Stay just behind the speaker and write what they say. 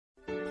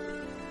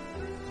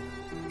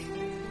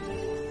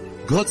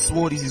God's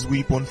word is his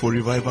weapon for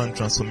revival and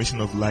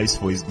transformation of lives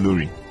for his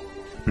glory.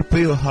 Prepare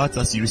your heart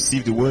as you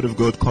receive the word of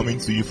God coming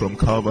to you from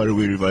Calvary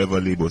Way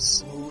Revival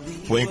Labels.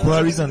 For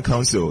inquiries and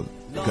counsel,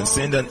 you can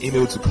send an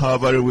email to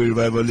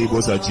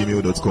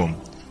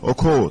calvarywayrevivalabels@gmail.com or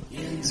call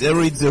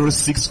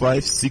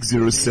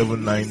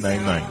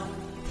 08065607999.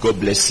 God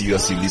bless you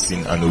as you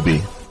listen and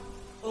obey.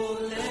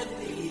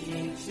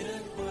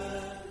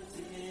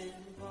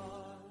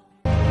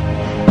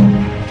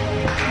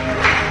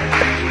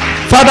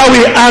 Father,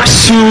 we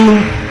ask you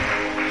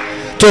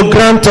to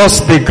grant us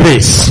the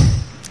grace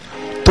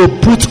to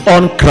put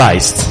on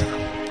Christ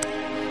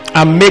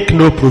and make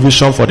no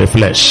provision for the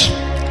flesh.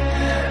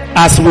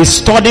 As we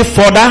study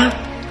further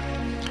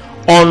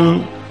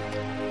on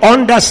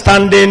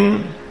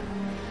understanding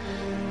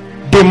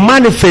the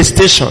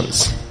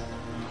manifestations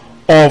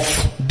of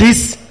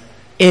this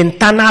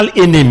internal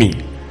enemy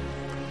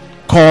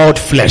called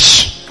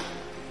flesh,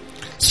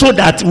 so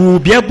that we will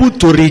be able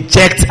to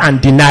reject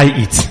and deny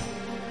it.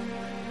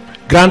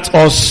 Grant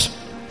us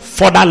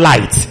further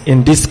light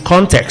in this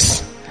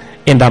context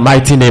in the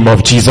mighty name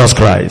of Jesus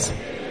Christ.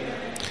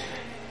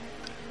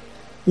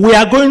 We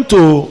are going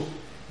to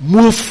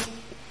move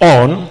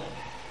on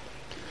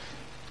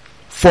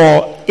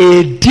for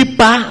a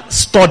deeper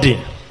study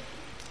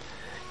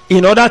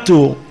in order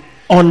to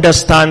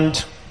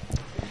understand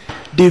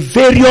the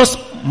various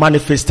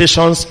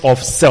manifestations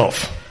of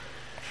self.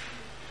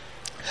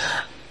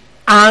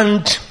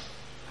 And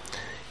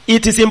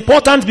it is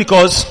important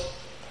because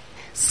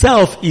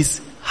self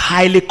is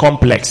highly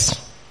complex.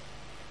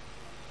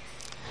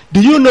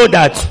 Do you know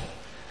that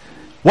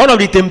one of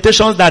the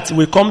temptations that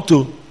will come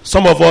to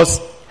some of us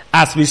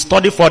as we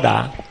study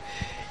further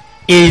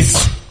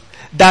is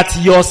that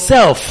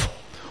yourself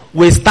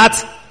will start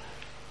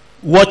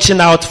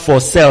watching out for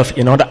self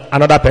in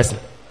another person.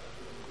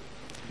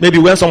 Maybe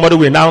when somebody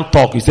will now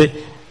talk, you say,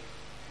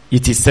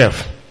 it is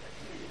self.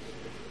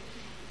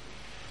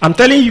 I'm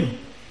telling you,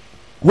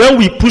 when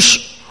we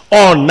push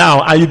on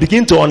now and you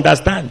begin to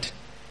understand.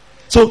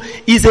 So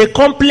it's a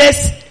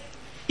complex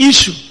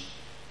issue.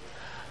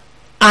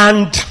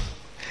 And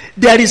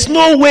there is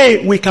no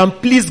way we can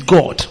please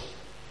God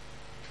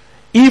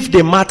if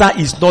the matter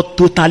is not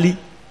totally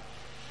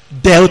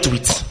dealt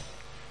with.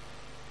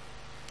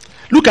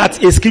 Look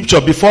at a scripture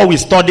before we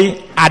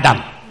study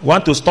Adam. We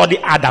want to study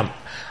Adam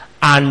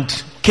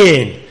and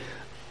Cain,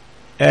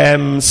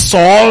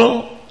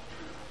 Saul,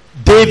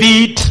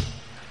 David,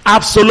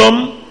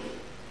 Absalom,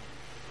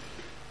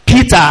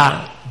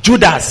 Peter,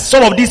 Judas,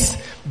 some of these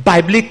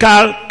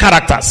biblical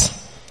characters.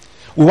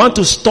 We want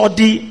to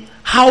study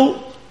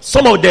how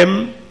some of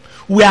them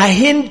were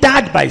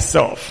hindered by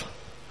self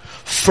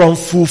from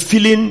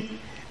fulfilling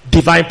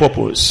divine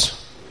purpose.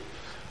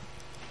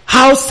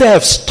 How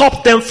self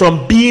stopped them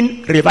from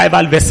being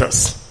revival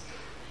vessels.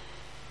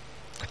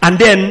 And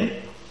then,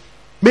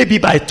 maybe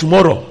by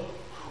tomorrow,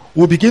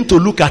 we'll begin to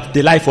look at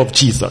the life of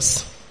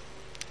Jesus.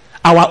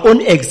 Our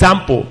own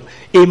example,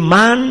 a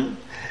man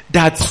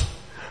that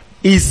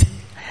is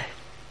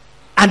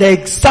an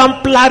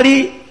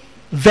exemplary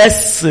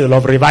vessel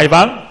of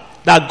revival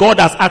that God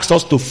has asked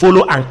us to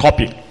follow and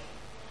copy.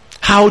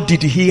 How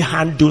did he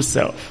handle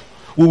self?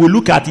 We will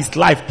look at his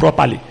life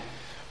properly.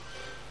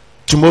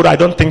 Tomorrow, I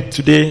don't think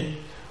today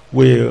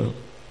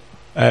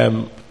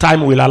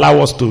time will allow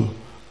us to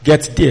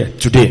get there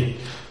today.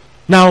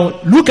 Now,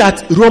 look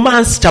at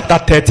Romans chapter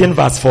 13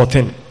 verse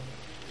 14.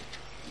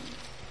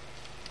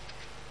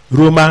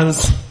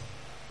 Romans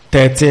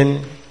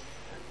 13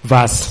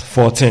 verse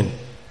 14.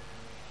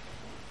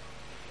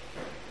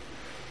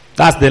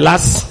 That's the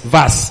last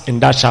verse in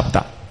that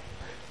chapter.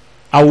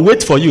 I will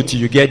wait for you till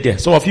you get there.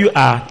 Some of you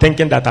are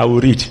thinking that I will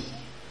read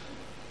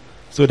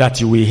so that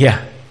you will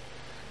hear.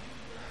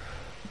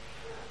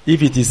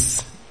 If it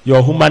is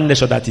your human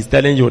nature that is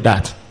telling you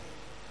that,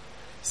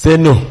 say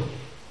no.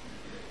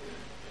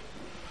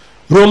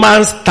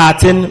 Romans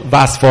 13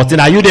 verse 14.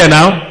 Are you there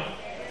now?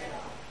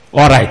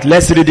 Alright,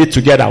 let's read it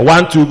together.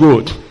 1, 2,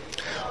 good.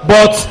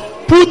 But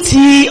put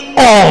ye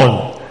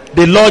on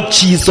the Lord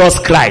Jesus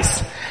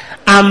Christ,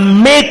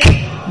 and make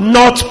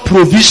not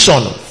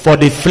provision for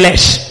the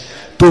flesh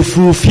to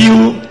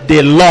fulfill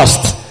the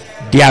lust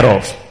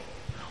thereof.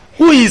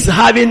 Who is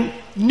having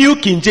New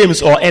King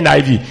James or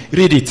NIV?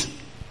 Read it.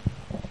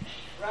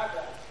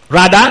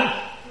 Rather,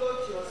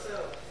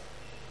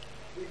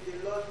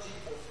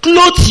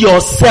 clothe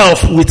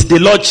yourself with the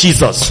Lord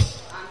Jesus.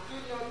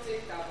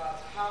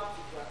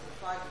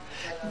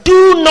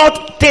 Do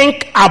not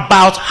think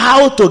about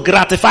how to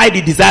gratify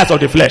the desires of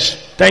the flesh.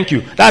 Thank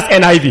you. That's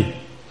NIV.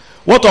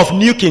 What of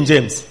New King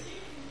James?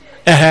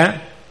 But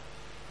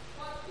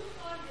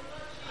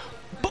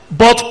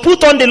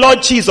put on the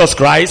Lord Jesus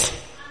Christ.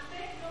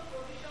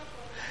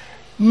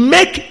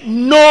 Make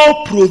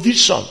no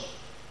provision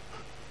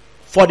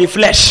for the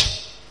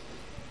flesh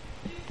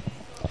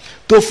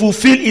to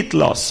fulfill its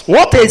lust.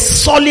 What a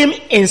solemn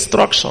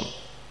instruction.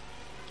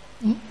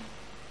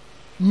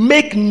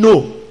 Make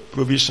no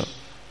provision.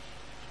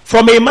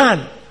 From a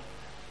man.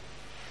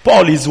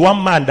 Paul is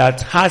one man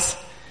that has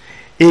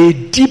a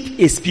deep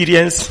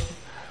experience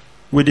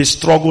with the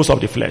struggles of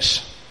the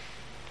flesh.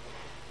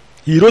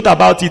 He wrote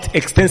about it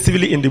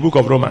extensively in the book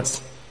of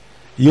Romans.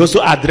 He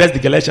also addressed the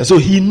Galatians. So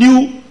he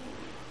knew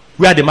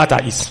where the matter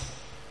is.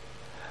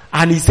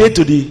 And he said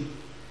to the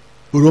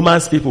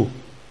Romans people,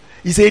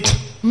 he said,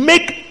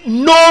 make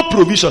no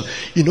provision.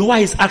 You know why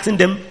he's asking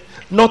them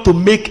not to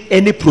make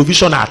any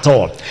provision at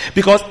all?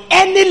 Because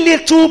any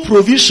little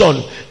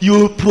provision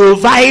you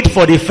provide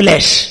for the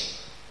flesh,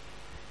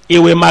 it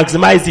will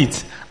maximize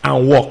it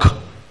and work.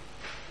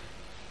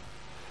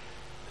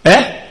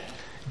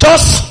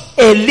 Just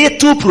a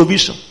little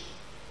provision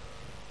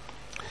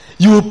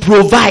you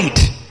provide,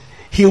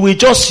 he will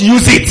just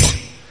use it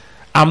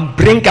and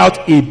bring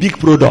out a big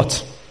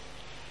product.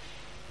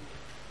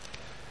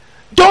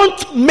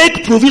 Don't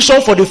make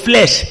provision for the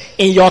flesh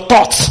in your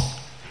thoughts,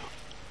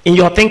 in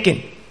your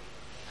thinking.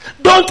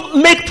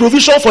 Don't make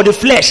provision for the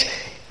flesh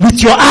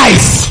with your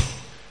eyes.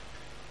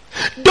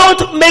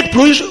 Don't make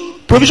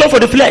provision for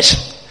the flesh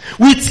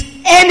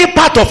with any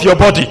part of your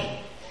body.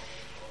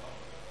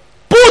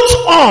 Put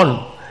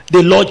on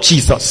the Lord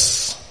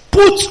Jesus.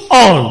 Put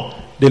on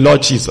the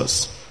Lord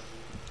Jesus.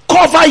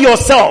 Cover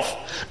yourself.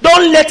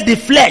 Don't let the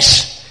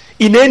flesh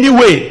in any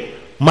way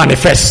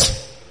manifest.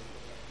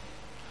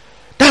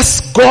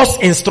 That's God's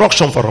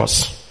instruction for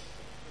us.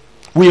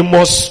 We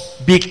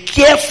must be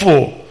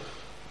careful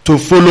to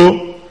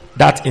follow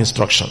that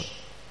instruction.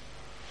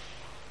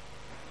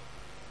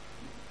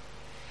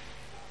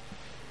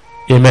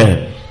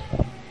 Amen.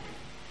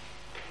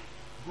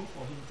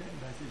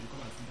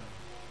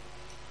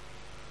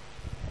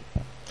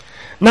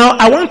 Now,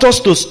 I want us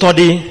to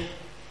study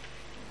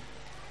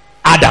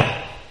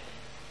Adam.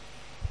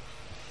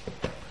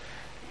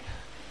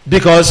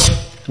 Because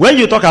when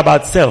you talk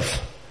about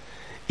self,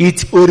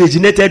 it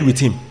originated with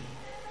him.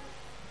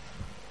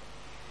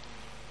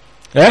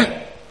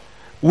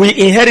 We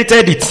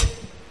inherited it.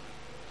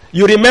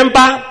 You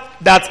remember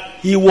that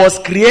he was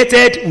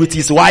created with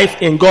his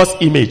wife in God's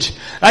image.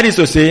 That is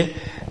to say,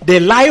 the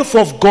life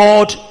of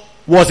God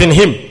was in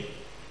him.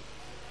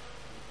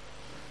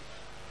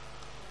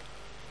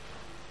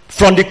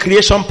 From the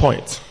creation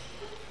point.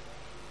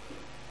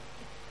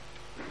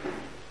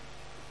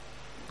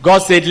 God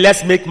said,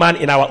 let's make man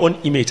in our own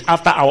image,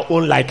 after our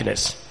own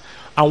likeness.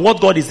 And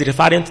what God is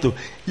referring to,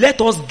 let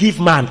us give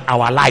man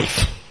our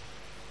life,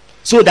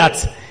 so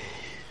that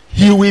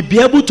he will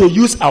be able to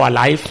use our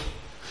life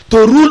to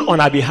rule on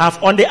our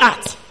behalf on the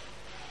earth.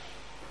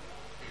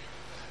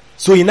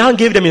 So he now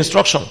gave them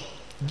instruction.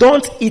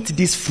 Don't eat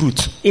this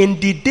fruit. In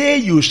the day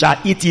you shall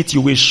eat it,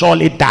 you will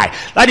surely die.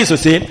 That is to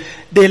say,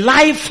 the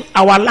life,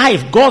 our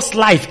life, God's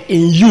life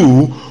in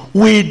you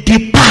will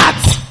depart.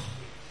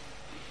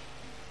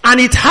 And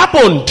it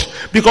happened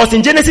because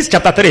in Genesis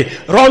chapter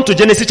 3, run to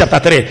Genesis chapter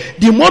 3,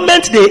 the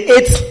moment they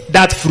ate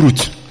that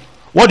fruit,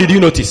 what did you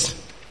notice?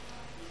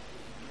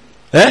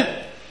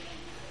 A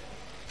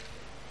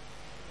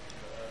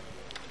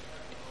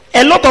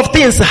lot of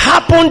things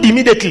happened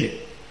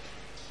immediately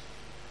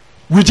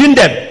within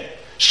them,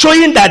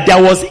 showing that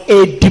there was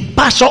a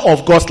departure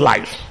of God's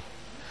life.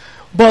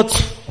 But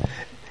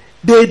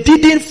they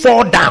didn't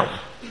fall down.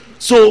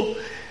 So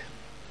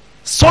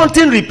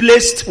something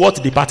replaced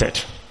what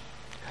departed.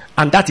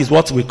 And that is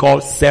what we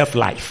call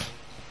self-life.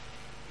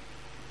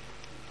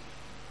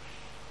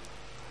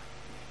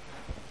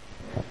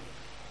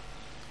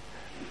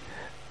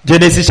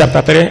 Genesis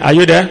chapter 3. Are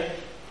you there?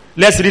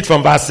 Let's read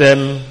from verse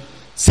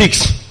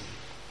 6.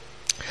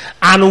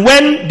 And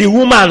when the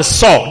woman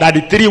saw that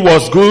the tree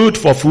was good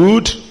for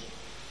food,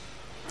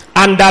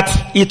 and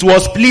that it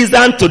was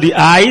pleasant to the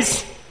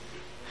eyes,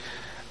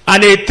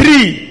 and a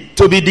tree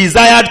to be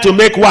desired to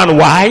make one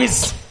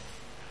wise,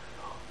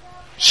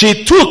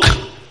 she took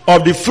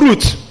of the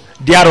fruit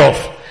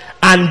thereof,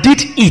 and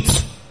did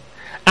eat,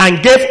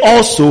 and gave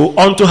also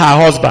unto her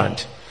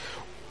husband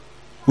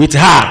with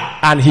her,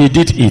 and he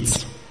did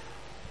eat.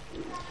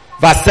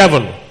 Verse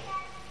 7.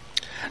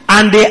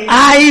 And the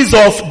eyes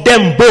of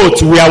them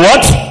both were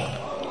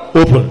what?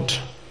 Opened.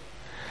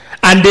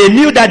 And they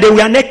knew that they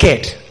were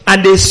naked,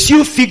 and they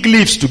sewed fig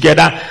leaves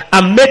together,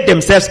 and made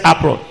themselves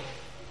apron.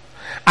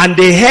 And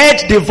they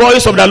heard the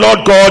voice of the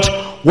Lord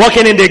God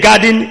walking in the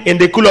garden in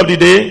the cool of the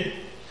day.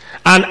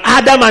 And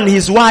Adam and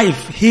his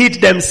wife hid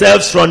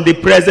themselves from the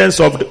presence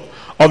of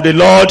the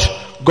Lord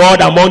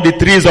God among the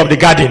trees of the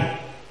garden.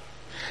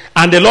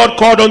 And the Lord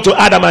called unto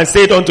Adam and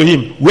said unto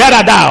him, where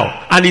art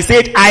thou? And he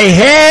said, I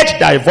heard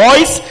thy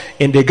voice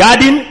in the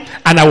garden,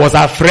 and I was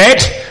afraid,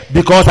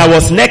 because I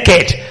was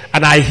naked,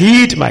 and I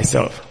hid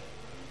myself.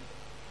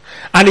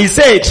 And he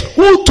said,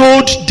 who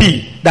told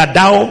thee that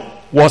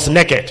thou wast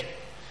naked?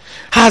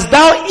 Hast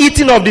thou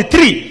eaten of the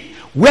tree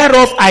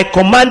whereof I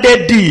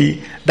commanded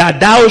thee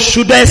that thou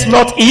shouldest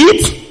not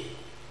eat?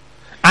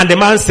 And the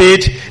man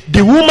said,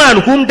 the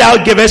woman whom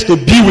thou gavest to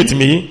be with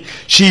me,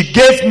 she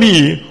gave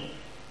me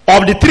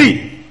of the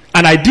tree,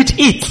 and I did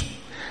eat.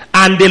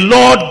 And the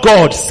Lord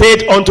God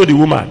said unto the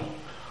woman,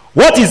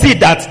 what is it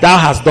that thou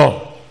hast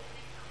done?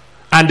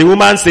 And the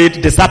woman said,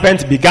 the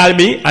serpent beguiled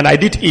me, and I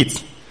did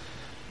eat.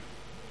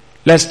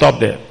 Let's stop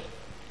there.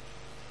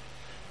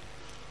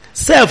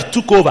 Self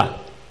took over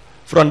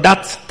from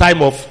that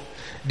time of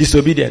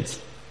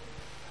disobedience.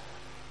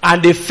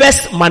 And the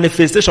first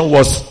manifestation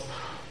was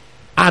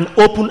an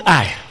open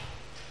eye.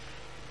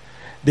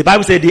 The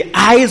Bible said the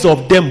eyes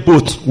of them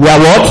both were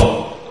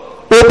what?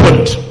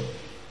 Opened.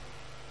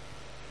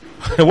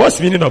 What's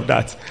the meaning of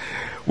that?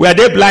 Were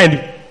they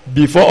blind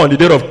before on the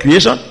day of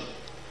creation?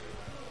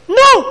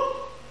 No.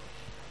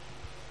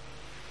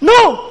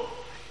 No.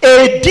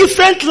 A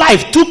different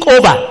life took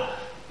over.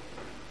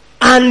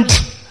 And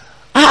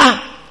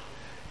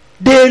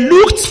they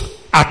looked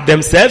at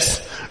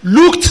themselves,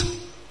 looked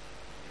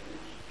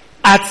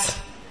at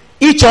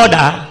each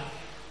other,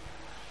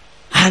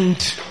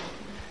 and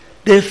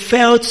they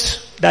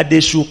felt that they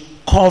should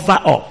cover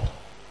up.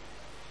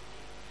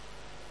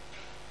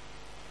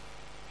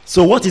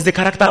 So what is the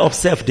character of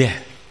self there?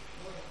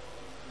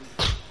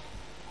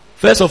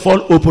 First of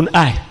all, open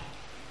eye.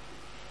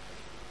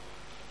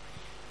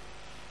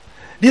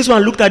 This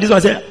one looked at this one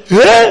and said,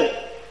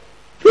 hey,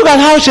 look at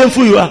how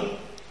shameful you are.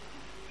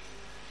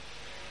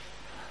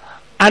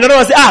 Another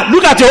one said,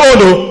 look at your own.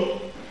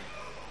 Oh.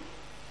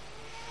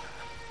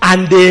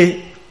 And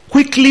they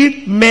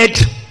quickly made,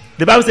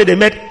 the Bible said they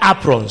made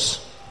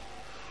aprons.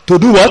 To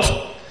do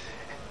what?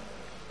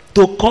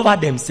 To cover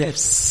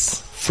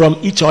themselves from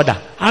each other.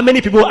 How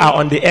many people are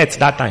on the earth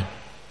that time?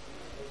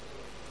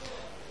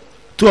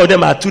 2 of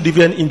them are 2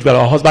 different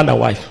individuals, husband and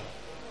wife.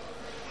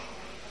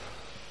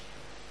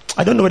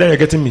 I don't know whether you're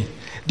getting me.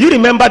 Do you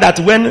remember that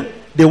when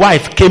the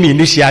wife came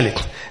initially,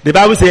 the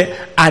Bible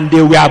said, and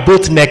they were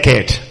both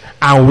naked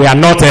and were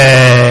not.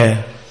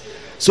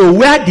 So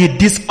where did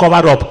this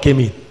cover up came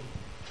in?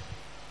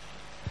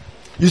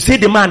 You see,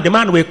 the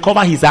man will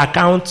cover his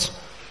account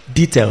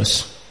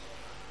details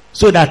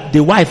so that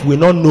the wife will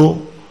not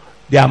know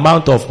the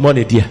amount of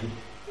money there.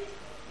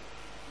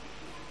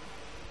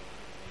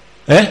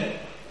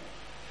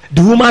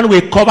 The woman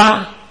will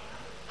cover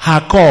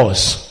her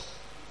calls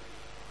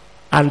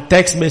and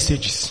text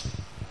messages.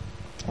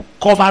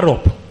 Cover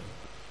up.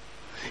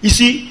 You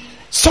see,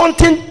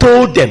 something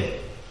told them.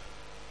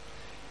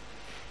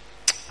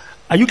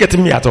 Are you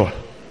getting me at all?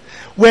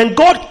 When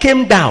God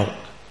came down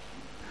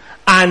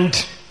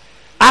and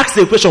asked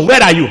the question,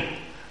 where are you?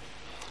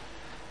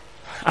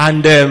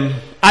 And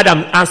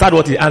Adam answered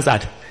what he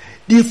answered.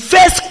 The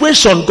first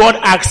question God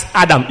asked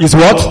Adam is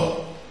what?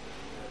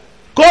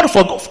 God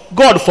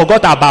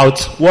forgot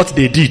about what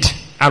they did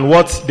and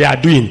what they are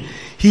doing.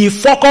 He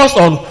focused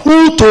on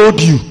who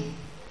told you.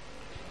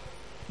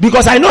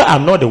 Because I know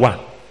I'm not the one.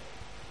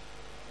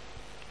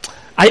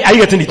 Are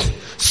you getting it?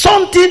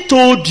 Something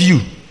told you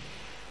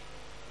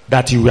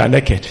that you were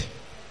naked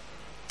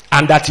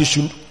and that you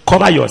should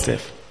cover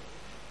yourself.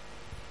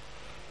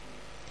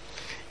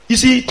 You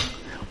see,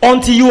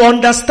 until you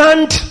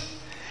understand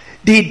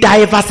the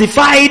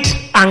diversified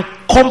and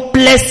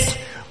complex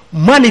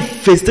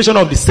manifestation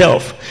of the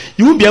self,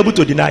 you won't be able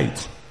to deny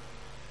it.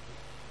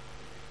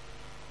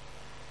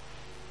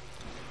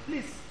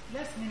 Please,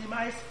 let's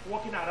minimize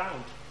walking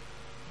around.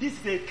 This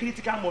is a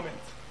critical moment.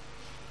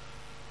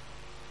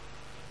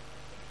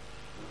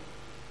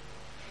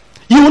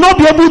 You will not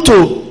be able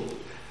to,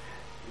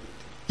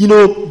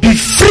 be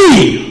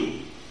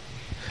free.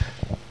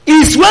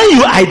 It's when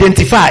you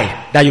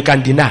identify that you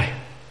can deny.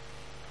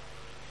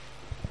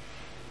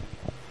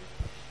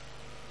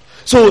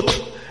 So,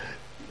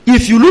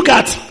 if you look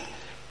at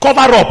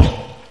cover up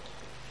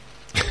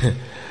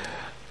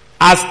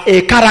as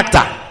a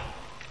character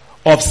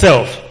of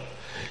self,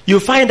 you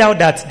find out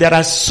that there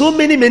are so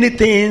many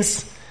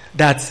things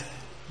that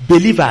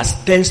believers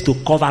tends to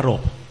cover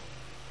up.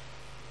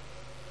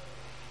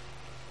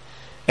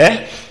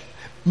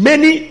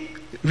 Many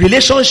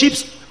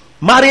relationships,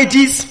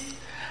 marriages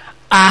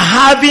are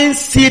having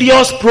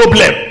serious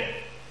problem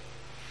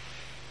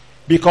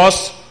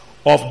because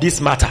of this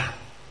matter.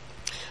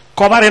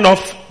 Covering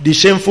off the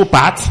shameful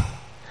part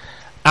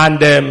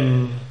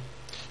and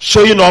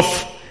showing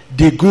off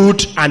the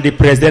good and the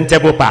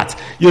presentable part.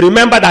 You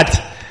remember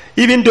that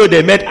even though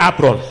they made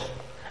apron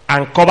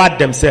and covered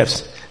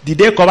themselves, did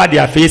they cover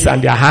their face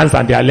and their hands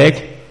and their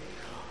leg?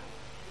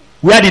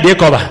 Where did they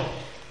cover?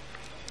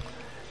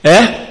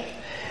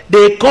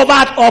 They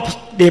covered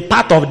up the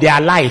part of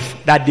their life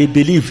that they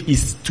believe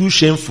is too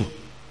shameful.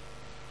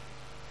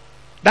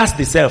 That's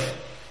the self.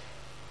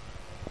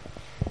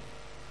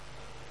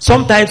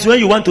 Sometimes when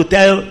you want to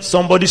tell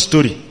somebody's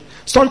story,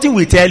 something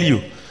will tell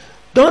you,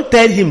 don't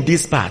tell him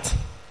this part.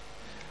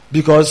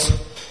 Because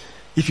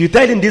if you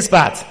tell him this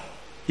part,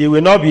 he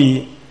will not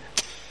be.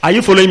 Are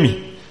you following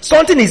me?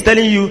 Something is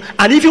telling you,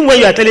 and even when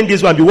you are telling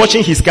this one, be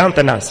watching his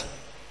countenance.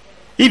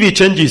 If he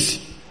changes,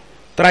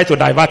 try to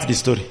divert the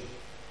story.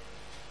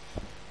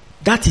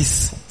 That is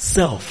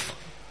self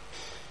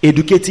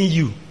educating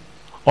you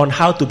on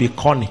how to be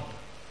cunning.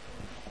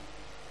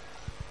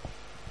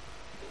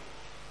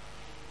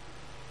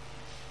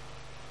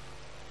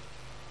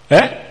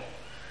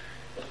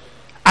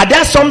 Are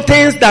there some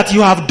things that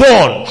you have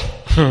done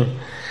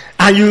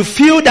and you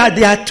feel that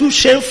they are too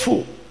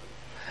shameful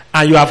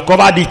and you have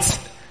covered it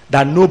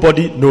that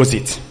nobody knows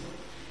it?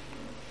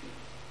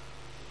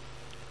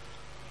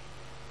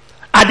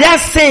 Are there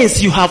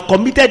sins you have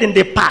committed in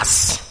the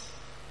past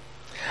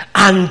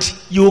and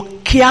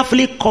you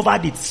carefully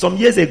covered it? Some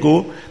years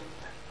ago,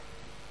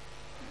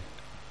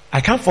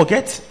 I can't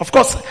forget. Of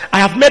course, I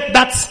have met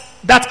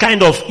that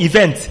kind of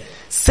event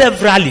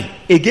severally,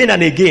 again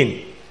and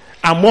again,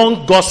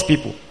 among God's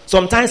people.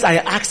 Sometimes I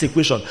ask a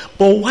question,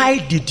 but why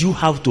did you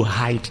have to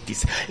hide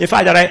this? In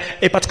fact, there are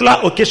a particular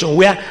occasion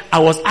where I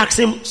was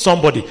asking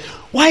somebody,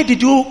 why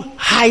did you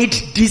hide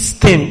this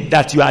thing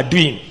that you are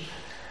doing?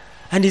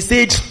 And he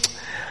said,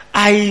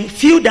 I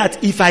feel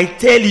that if I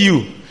tell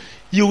you,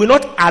 you will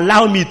not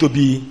allow me to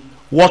be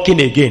working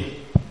again.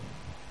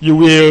 You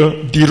will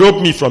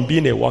derobe me from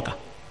being a worker.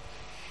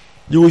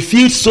 You will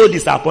feel so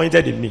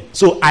disappointed in me.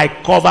 So I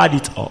covered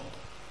it up.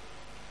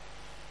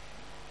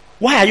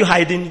 Why are you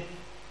hiding?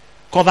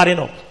 Covering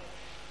up.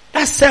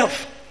 That's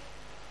self.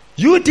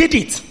 You did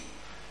it.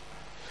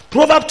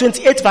 Proverbs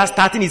 28 verse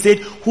 13, he said,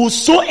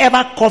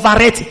 whosoever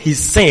covereth his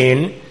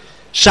sin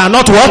shall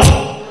not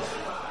what?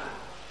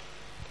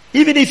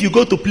 Even if you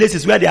go to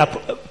places where they are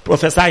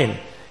prophesying,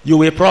 you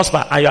will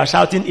prosper and you are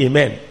shouting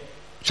amen.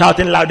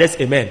 Shouting loudest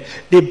amen.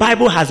 The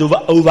Bible has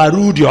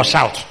overruled your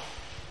shout.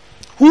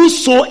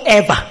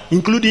 Whosoever,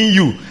 including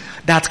you,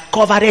 that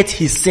covereth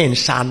his sin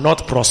shall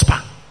not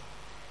prosper.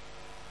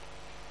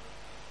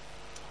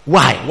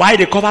 Why? Why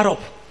they cover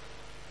up?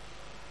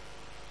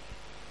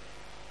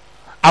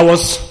 I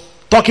was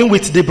talking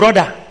with the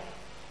brother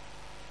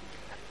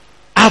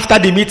after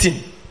the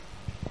meeting.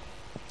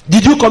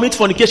 Did you commit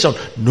fornication?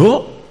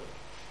 No.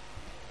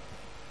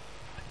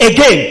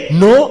 Again?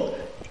 No.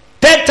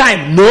 Third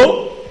time?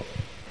 No.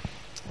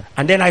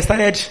 And then I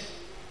started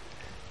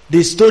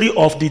the story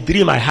of the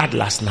dream I had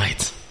last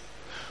night,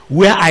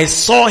 where I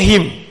saw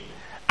him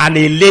and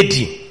a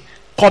lady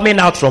coming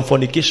out from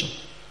fornication.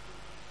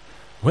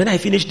 When I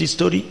finished the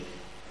story,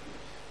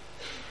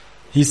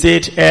 he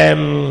said,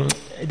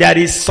 there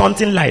is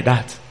something like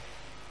that.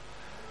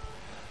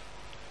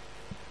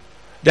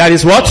 There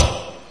is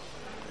what?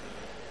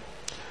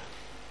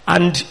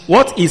 And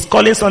what is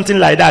calling something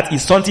like that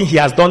is something he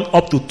has done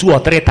up to 2 or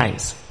 3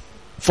 times.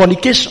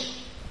 Fornication.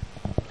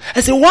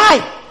 I said,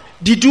 why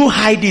did you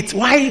hide it?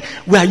 Why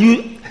were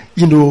you,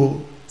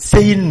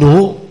 saying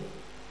no?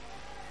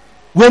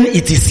 When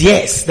it is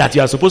yes that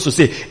you are supposed to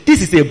say,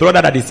 this is a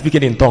brother that is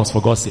speaking in tongues,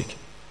 for God's sake.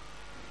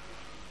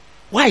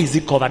 Why is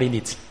he covering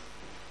it?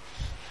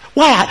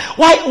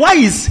 Why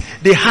is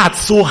the heart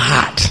so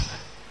hard?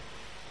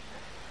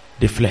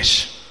 The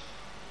flesh.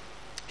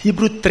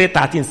 Hebrews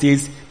 3:13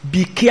 says,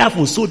 be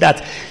careful so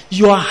that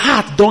your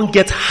heart don't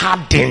get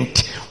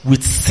hardened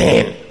with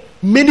sin.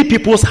 Many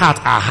people's hearts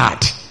are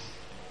hard.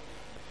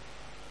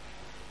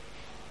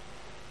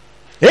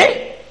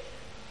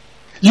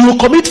 You will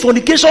commit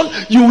fornication,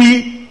 you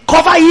will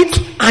cover it,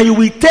 and you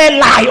will tell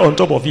lie on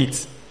top of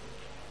it.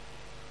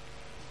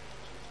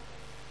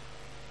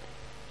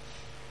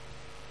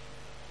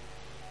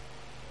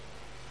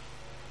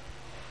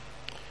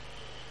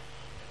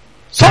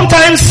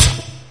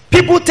 Sometimes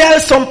people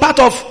tell some part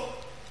of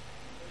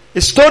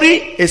a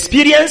story,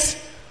 experience,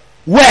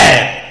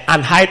 well,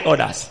 and hide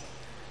others.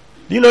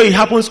 You know, it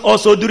happens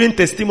also during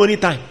testimony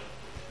time.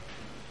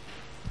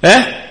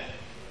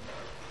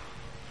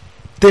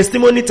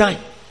 Testimony time.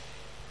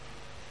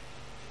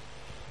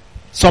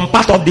 Some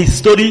part of the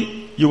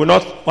story, you will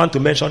not want to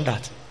mention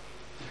that.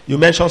 You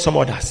mention some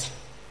others.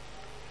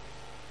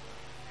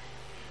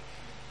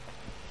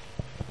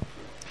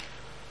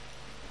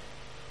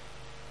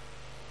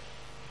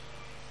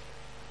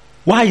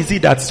 Why is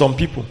it that some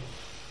people...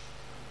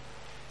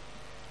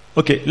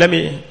 Okay, let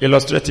me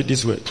illustrate it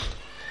this way.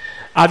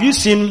 Have you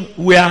seen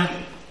where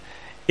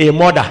a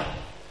mother,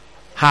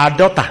 her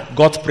daughter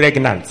got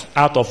pregnant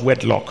out of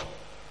wedlock,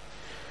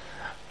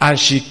 and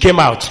she came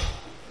out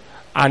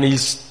and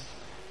is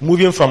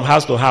moving from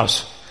house to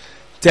house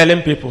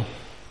telling people,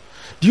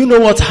 do you know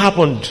what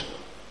happened?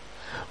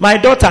 My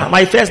daughter,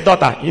 my first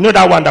daughter, you know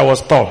that one that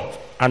was tall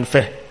and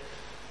fair,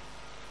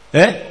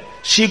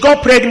 she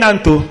got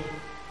pregnant too,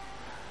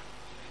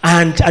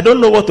 and I don't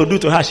know what to do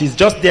to her. She's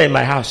just there in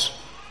my house.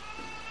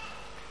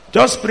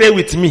 Just pray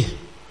with me.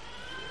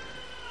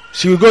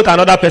 She will go to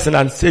another person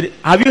and say,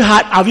 have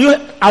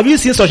you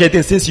seen such a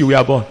thing since you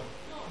were born?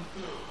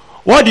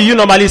 What do you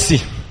normally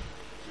see?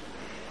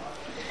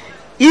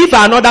 If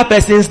another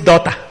person's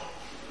daughter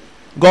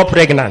got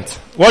pregnant,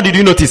 what did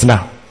you notice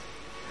now?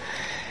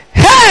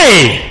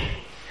 Hey!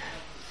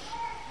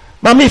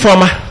 Mommy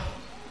Foma,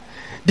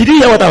 did you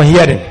hear what I'm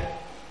hearing?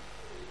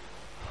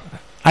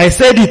 I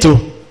said it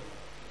too.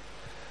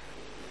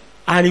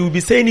 And he will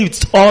be saying it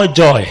with all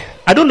joy.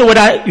 I don't know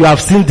whether you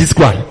have seen this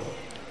one.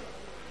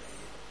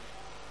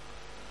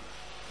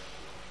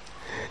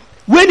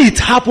 When it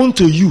happened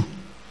to you,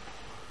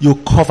 you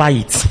cover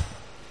it.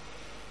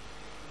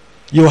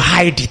 You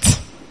hide it.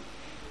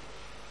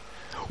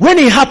 When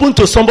it happened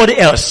to somebody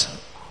else,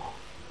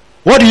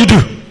 what do?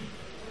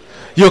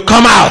 You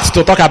come out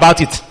to talk about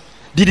it.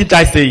 Didn't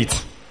I say it?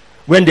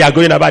 When they are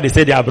going about, they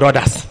say they are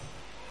brothers.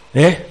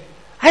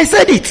 I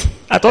said it.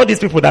 I told these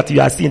people that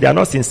you are seeing, they are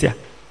not sincere.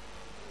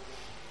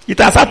 It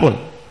has happened.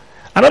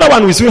 Another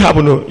one will soon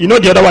happen. You know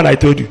the other one I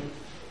told you.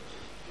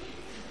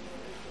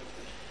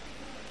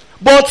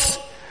 But,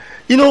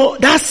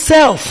 that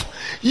self,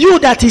 you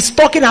that is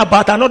talking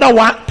about another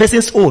one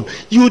person's own,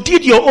 you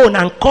did your own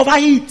and cover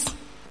it.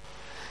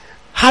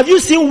 Have you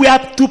seen where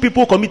two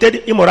people committed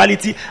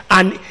immorality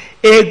and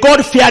a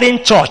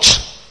God-fearing church,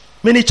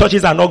 many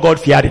churches are not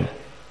God-fearing,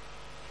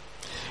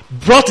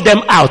 brought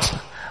them out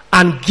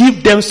and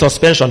give them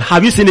suspension?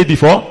 Have you seen it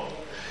before?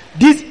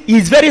 This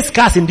is very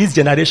scarce in this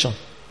generation.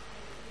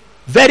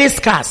 Very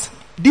scarce.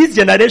 This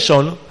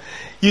generation,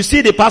 you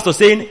see the pastor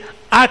saying,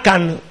 how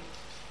can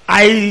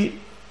I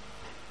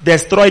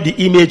destroy the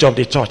image of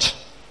the church?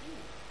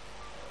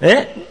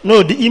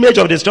 No, the image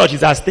of the church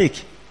is at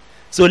stake.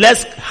 So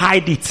let's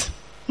hide it.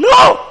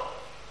 No!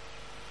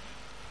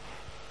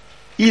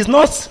 It's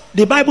not.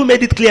 The Bible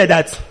made it clear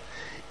that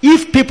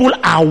if people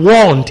are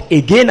warned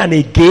again and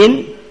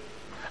again,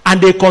 and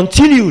they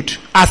continued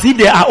as if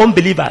they are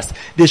unbelievers,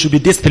 they should be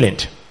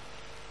disciplined.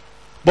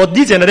 But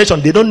this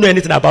generation, they don't know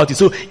anything about it.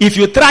 So if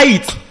you try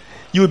it,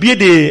 you'll be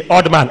the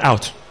odd man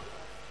out.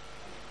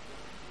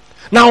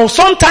 Now,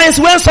 sometimes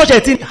when such a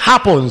thing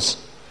happens,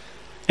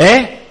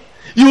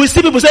 you will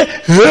see people say,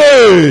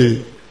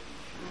 hey.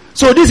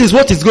 So this is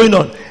what is going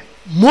on.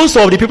 Most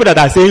of the people that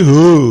are saying,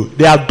 oh,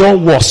 they have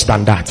done worse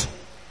than that.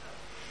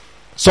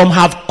 Some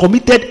have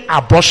committed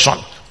abortion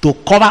to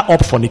cover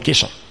up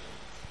fornication.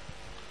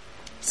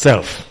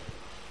 Self.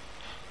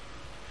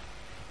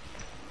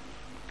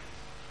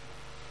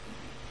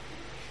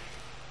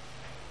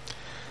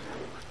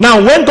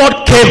 Now, when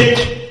God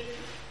came,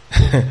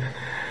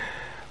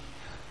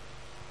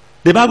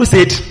 the Bible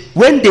said,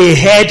 when they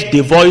heard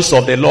the voice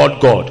of the Lord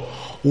God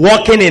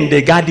walking in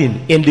the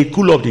garden in the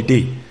cool of the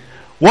day,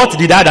 what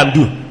did Adam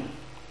do?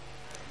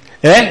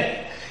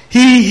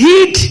 He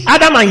hid,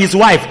 Adam and his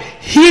wife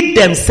hid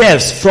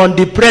themselves from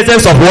the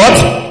presence of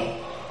what?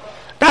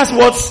 That's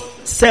what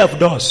self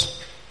does.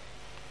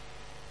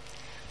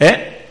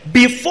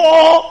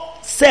 Before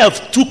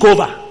self took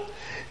over,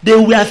 they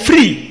were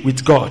free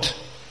with God.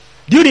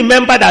 Do you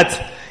remember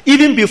that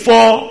even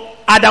before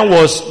Adam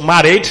was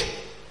married,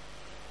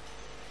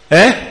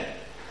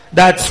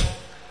 that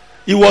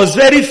he was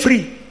very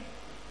free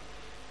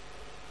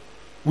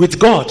with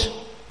God?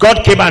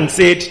 God came and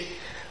said,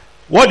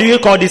 what do you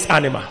call this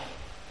animal?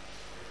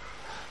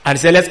 And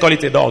he said, let's call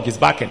it a dog. It's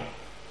barking.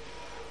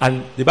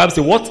 And the Bible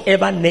says,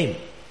 whatever name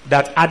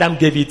that Adam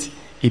gave it,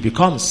 it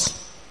becomes.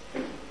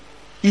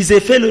 It's a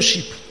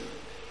fellowship.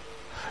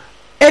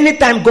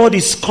 Anytime God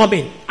is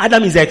coming,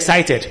 Adam is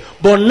excited.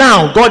 But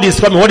now God is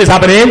coming. What is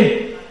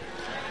happening?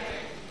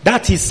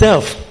 That is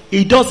self.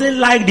 He doesn't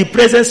like the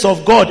presence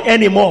of God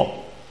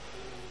anymore.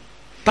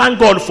 Thank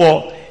God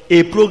for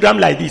a program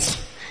like this.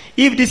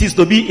 If this is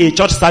to be a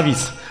church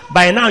service,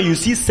 by now you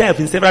see self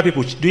in several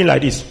people doing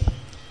like this.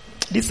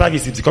 This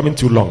service is becoming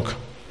too long.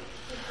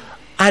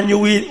 And you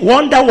will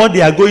wonder what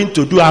they are going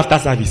to do after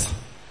service.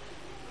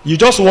 You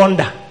just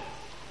wonder.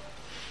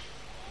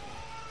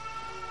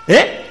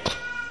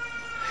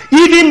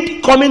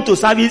 Even coming to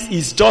service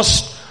is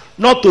just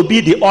not to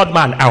be the odd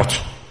man out.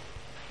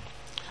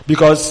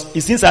 Because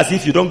it seems as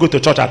if you don't go to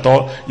church at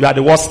all, you are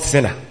the worst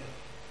sinner.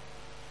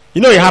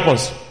 You know it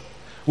happens.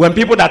 When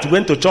people that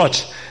went to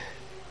church,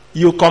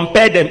 you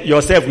compare them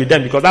yourself with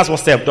them, because that's what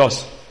self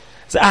does.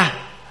 Say,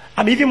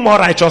 I'm even more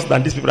righteous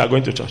than these people that are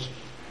going to church.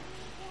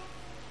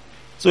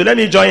 So let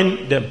me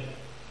join them.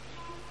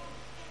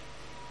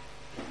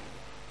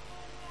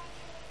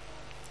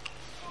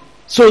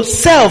 So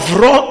self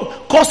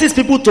causes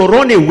people to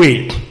run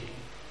away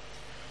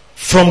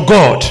from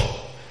God.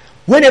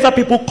 Whenever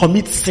people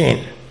commit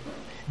sin,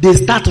 they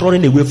start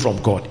running away from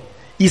God.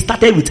 It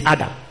started with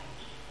Adam.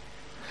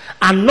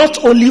 And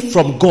not only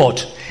from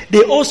God,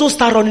 they also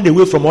start running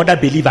away from other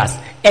believers,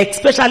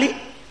 especially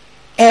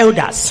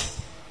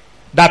elders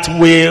that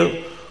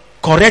will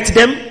correct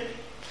them.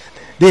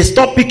 They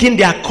stop picking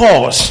their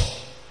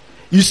cause.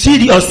 You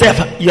see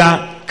yourself, you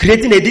are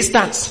creating a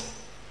distance.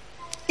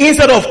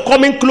 Instead of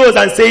coming close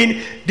and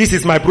saying, this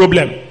is my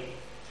problem.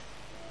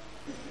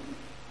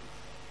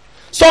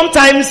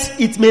 Sometimes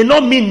it may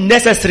not mean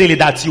necessarily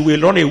that you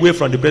will run away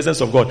from the presence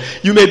of God.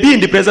 You may be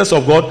in the presence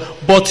of God,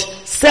 but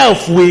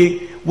self will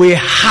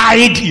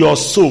hide your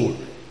soul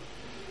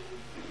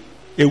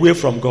away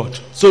from God.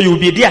 So you will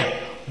be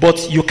there,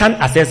 but you can't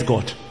access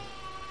God.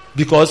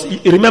 Because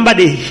remember,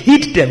 they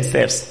hid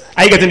themselves.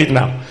 Are you getting it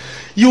now?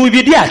 You will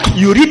be there.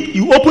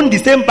 You open the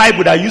same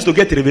Bible that you used to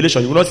get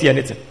revelation. You will not see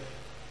anything.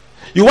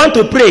 You want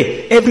to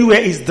pray,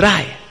 everywhere is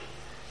dry.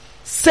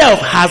 Self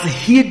has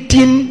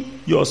hidden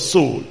your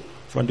soul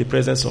from the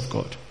presence of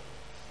God.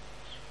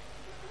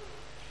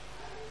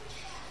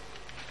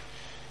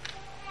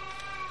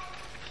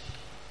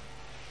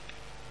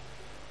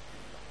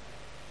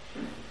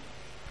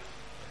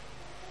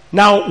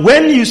 Now,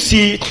 when you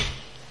see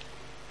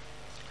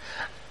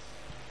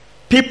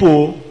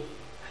people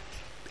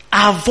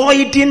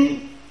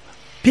avoiding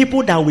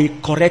people that will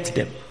correct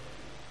them,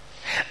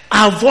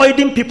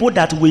 avoiding people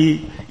that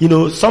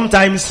will,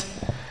 sometimes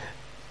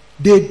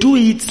they do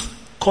it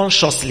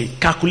consciously,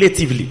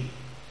 calculatively.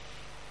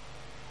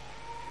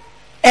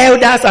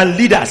 elders and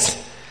leaders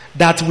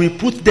that will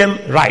put them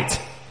right,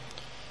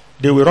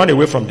 they will run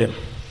away from them.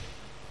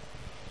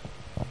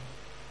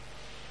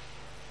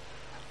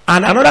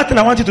 And another thing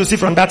I want you to see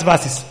from that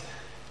verse is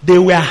they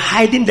were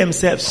hiding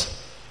themselves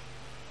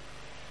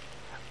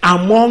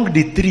among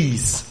the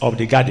trees of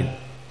the garden.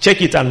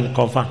 Check it and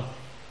confirm.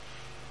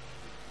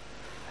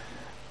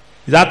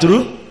 Is that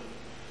true?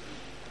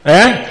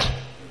 And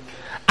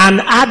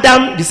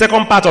Adam, the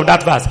second part of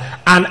that verse,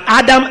 and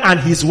Adam and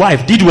his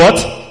wife did what?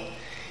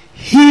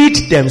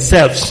 Hid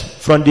themselves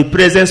from the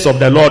presence of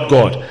the Lord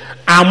God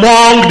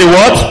among the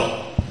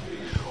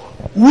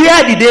what?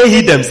 Where did they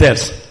hid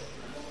themselves?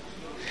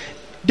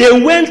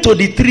 They went to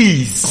the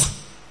trees.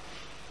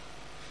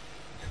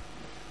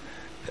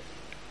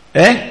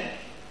 They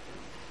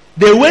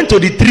went to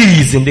the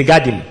trees in the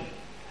garden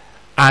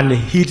and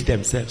hid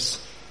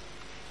themselves.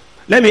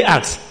 Let me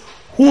ask,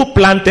 who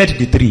planted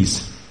the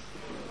trees?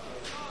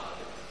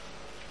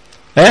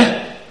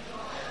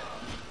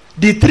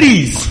 The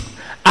trees,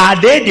 are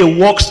they the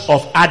works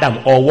of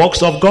Adam or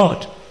works of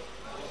God?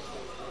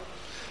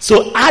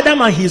 So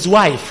Adam and his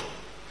wife,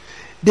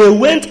 they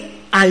went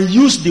and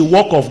used the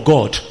work of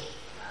God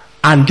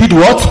and did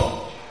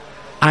what?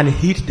 And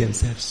hid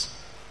themselves.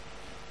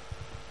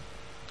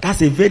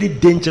 That's a very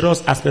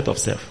dangerous aspect of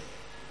self.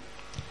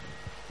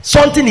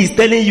 Something is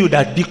telling you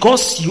that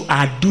because you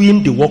are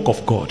doing the work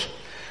of God,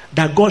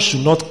 that God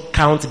should not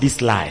count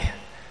this lie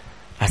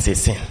as a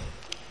sin.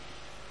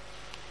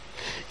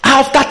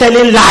 After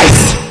telling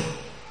lies,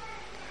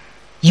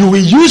 you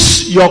will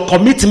use your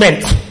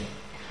commitment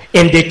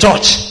in the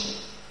church.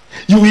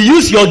 You will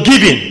use your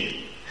giving.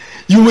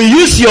 You will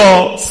use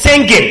your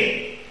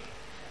singing.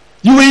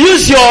 You will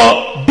use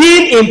your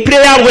being in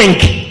prayer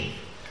wing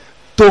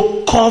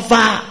to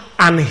cover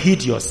and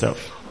hid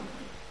yourself.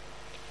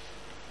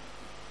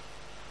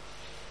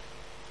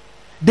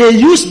 They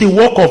use the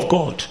work of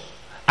God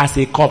as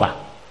a cover,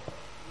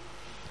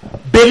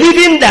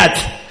 believing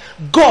that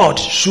God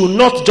should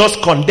not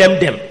just condemn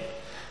them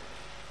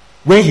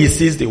when he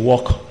sees the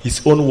work,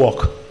 his own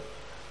work.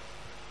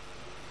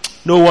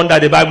 No wonder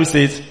the Bible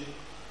says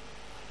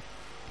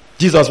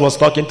Jesus was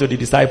talking to the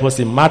disciples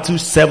in Matthew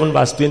 7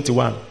 verse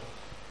 21.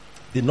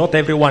 Not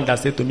everyone that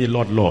said to me,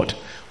 Lord, Lord,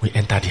 will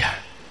enter there,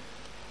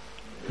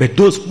 but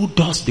those who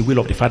does the will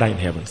of the Father in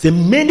heaven. Say,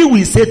 many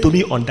will say to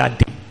me on that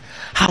day,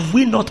 have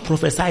we not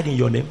prophesied in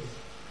your name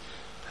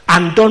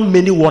and done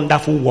many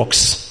wonderful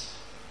works?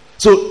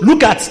 So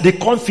look at the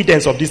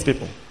confidence of these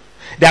people.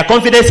 Their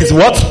confidence is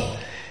what?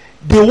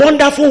 The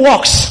wonderful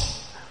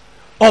works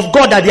of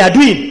God that they are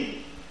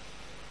doing.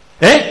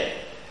 They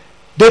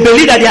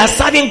believe that they are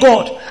serving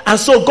God, and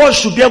so God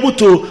should be able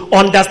to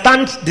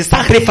understand the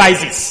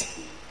sacrifices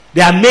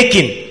they are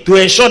making to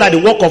ensure that the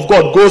work of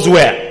God goes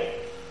well.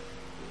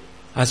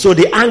 And so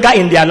the anger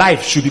in their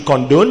life should be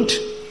condoned.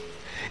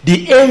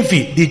 The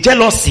envy, the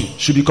jealousy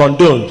should be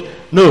condoned.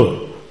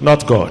 No,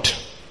 not God.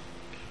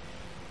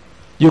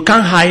 You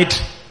can't hide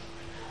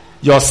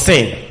your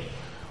sin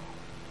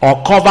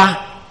or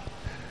cover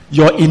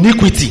your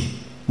iniquity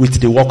with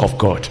the work of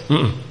God.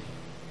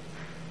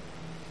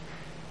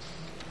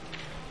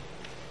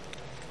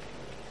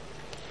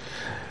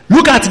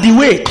 Look at the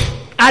way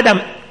Adam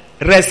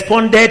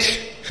responded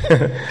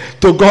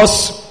to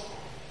God's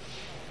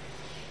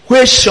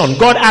question.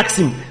 God asked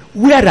him,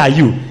 where are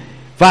you?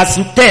 Verse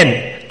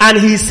 10, and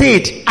he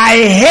said,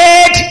 I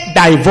heard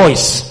thy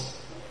voice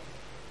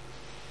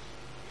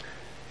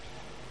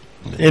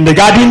in the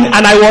garden,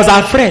 and I was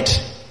afraid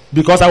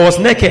because I was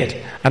naked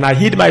and I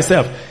hid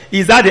myself.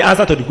 Is that the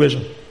answer to the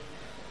question?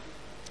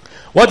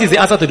 What is the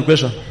answer to the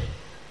question?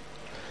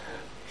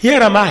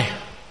 Here am I,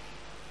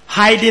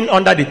 hiding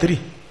under the tree.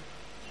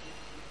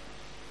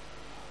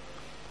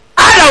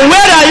 Adam,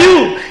 where are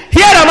you?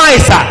 Here am I,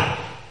 sir,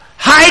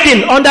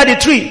 hiding under the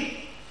tree.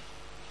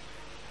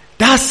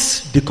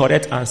 That's the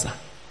correct answer.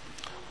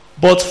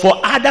 But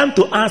for Adam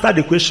to answer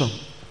the question,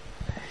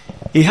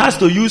 he has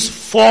to use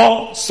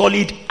 4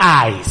 solid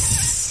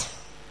eyes.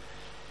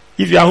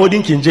 If you are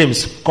holding King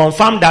James,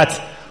 confirm that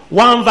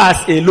one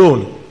verse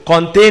alone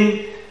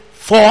contains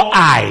 4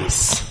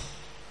 eyes.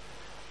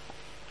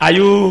 Are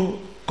you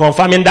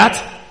confirming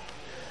that?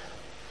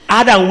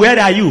 Adam, where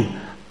are you?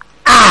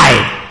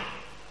 I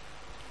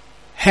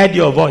heard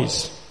your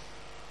voice.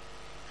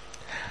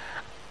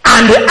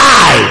 And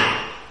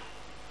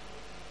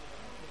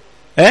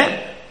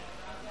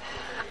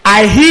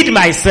I hid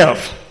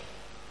myself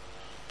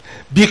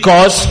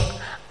because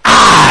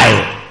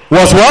I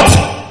was what?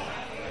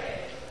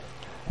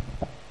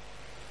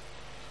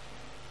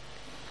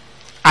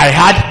 I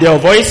heard their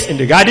voice in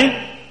the garden,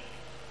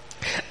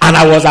 and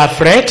I was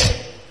afraid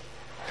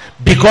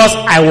because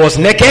I was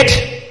naked,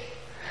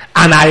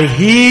 and I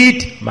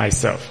hid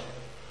myself.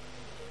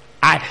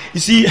 You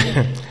see,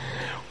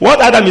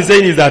 what Adam is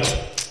saying is that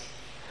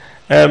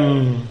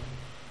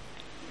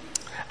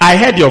I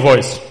heard your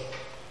voice,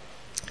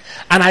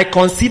 and I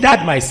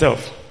considered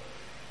myself,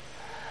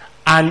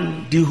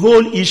 and the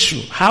whole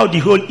issue, how the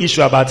whole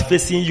issue about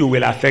facing you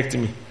will affect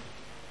me.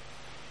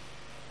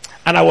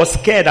 And I was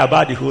scared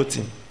about the whole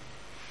thing.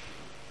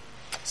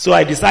 So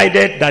I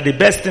decided that the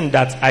best thing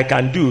that I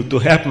can do to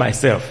help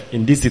myself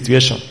in this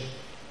situation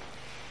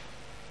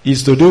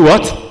is to do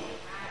what?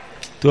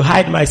 To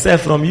hide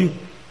myself from you.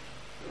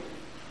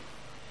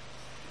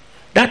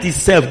 That is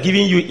self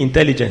giving you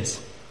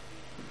intelligence.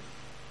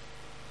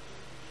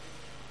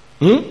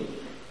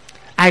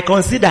 I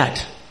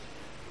considered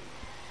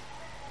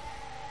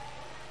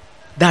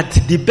that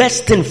the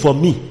best thing for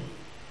me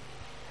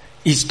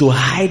is to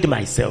hide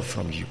myself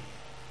from you.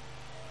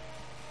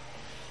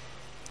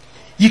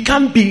 You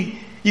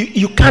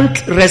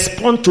can't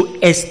respond to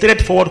a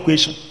straightforward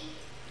question,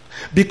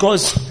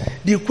 because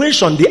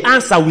the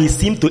answer will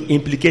seem to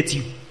implicate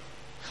you.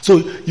 So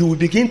you will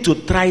begin to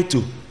try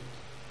to.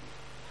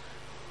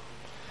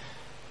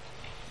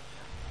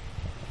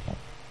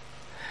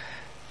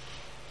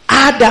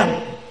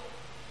 Adam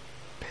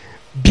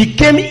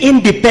became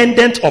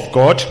independent of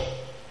God.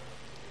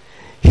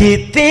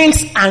 He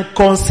thinks and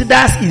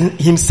considers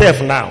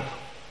himself now.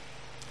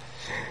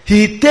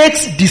 He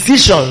takes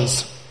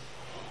decisions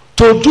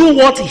to do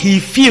what he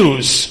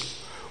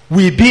feels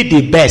will be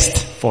the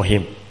best for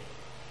him.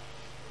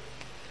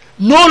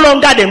 No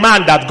longer the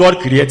man that God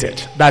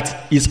created,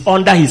 that is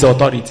under his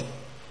authority.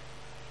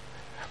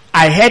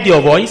 I heard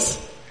your voice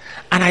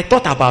and I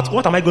thought about,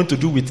 what am I going to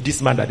do with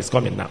this man that is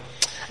coming now?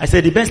 I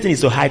said, the best thing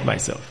is to hide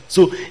myself.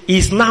 So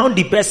he's now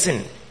the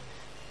person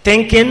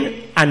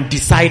thinking and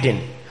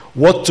deciding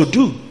what to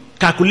do,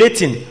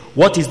 calculating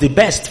what is the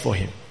best for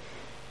him.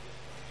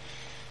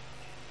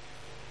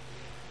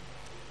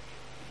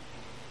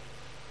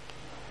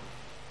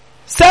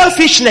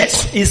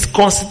 Selfishness is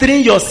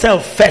considering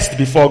yourself first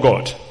before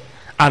God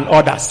and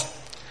others.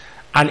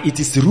 And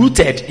it is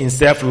rooted in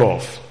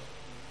self-love,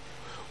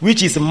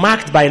 which is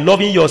marked by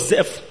loving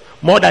yourself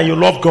more than you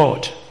love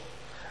God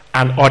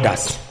and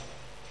others.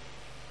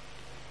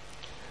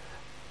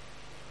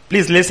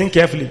 Please listen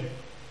carefully.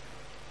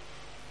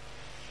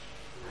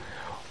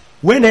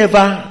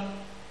 Whenever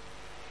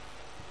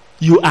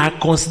you are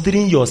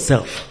considering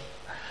yourself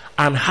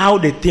and how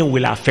the thing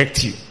will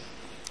affect you,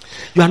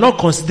 you are not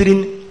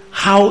considering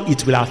how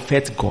it will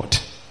affect God.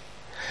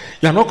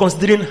 You are not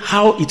considering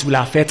how it will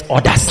affect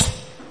others.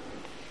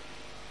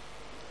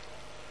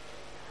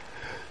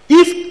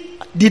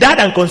 If did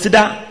Adam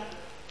consider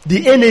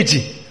the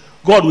energy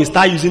God will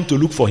start using to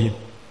look for him?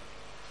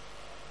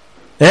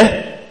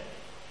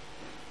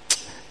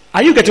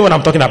 Are you getting what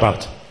I'm talking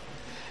about?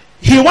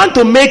 He wants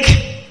to make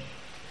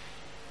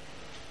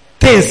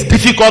things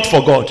difficult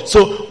for God.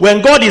 So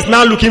when God is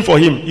now looking for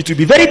him, it will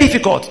be very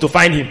difficult to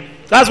find him.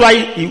 That's why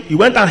he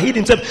went and hid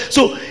himself.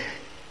 So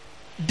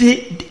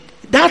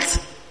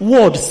that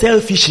word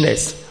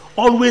selfishness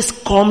always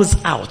comes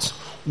out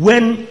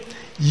when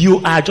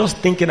you are just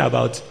thinking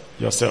about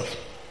yourself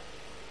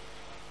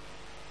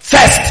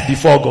first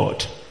before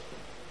God.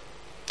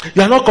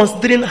 You are not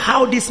considering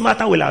how this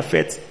matter will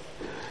affect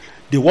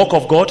the work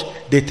of God,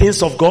 the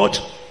things of God.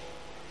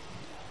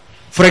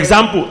 For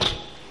example,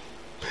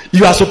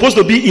 you are supposed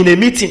to be in a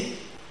meeting.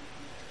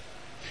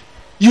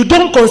 You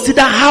don't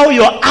consider how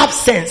your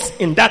absence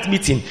in that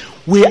meeting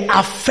will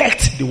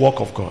affect the work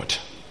of God.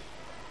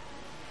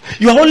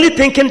 You are only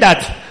thinking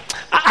that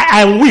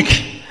I am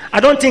weak. I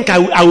don't think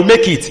I will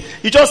make it.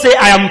 You just say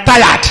I am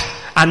tired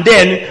and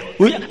then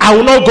I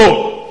will not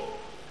go.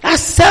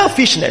 That's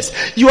selfishness.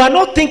 You are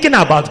not thinking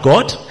about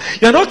God.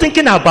 You are not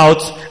thinking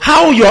about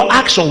how your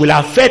action will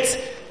affect.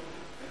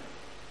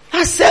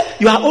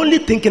 You are only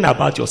thinking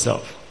about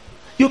yourself.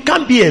 You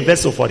can't be a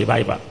vessel for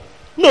revival.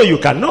 No, you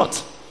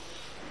cannot.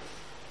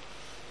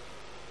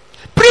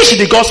 Preach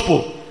the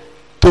gospel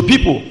to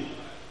people.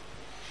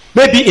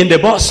 Maybe in the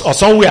bus or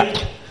somewhere.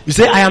 You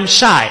say, I am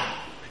shy.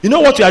 You know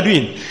what you are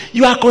doing?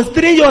 You are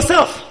considering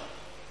yourself.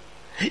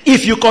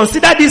 If you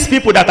consider these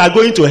people that are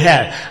going to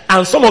hell,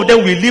 and some of them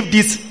will leave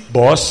this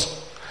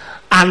bus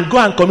and go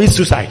and commit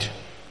suicide.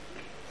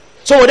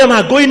 Some of them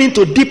are going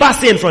into deeper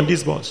sin from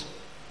this bus.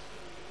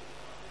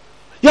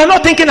 You are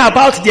not thinking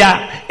about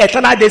their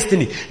eternal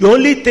destiny. You're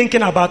only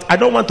thinking about, I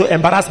don't want to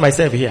embarrass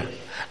myself here.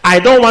 I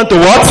don't want to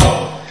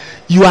what?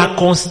 You are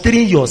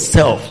considering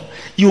yourself.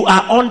 You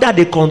are under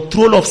the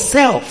control of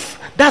self.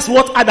 That's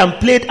what Adam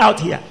played out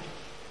here.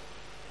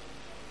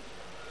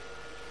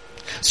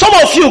 Some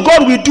of you,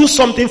 God will do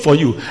something for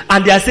you,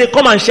 and they say,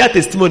 come and share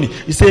testimony.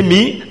 You say,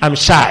 me, I'm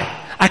shy.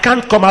 I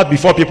can't come out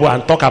before people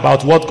and talk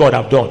about what God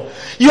have done.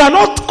 You are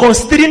not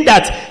considering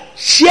that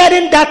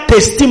sharing that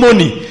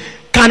testimony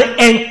can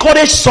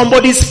encourage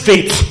somebody's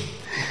faith.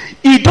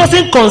 It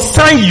doesn't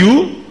concern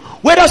you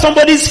whether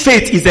somebody's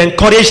faith is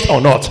encouraged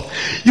or not.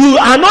 You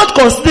are not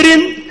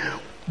considering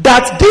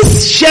that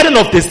this sharing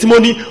of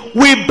testimony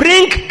will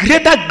bring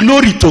greater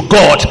glory to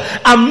God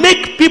and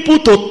make people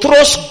to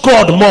trust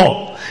God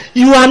more.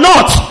 You are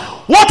not.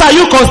 What are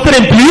you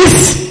considering,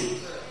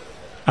 please?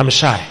 I'm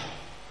shy.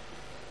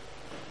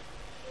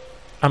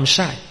 I'm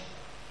shy.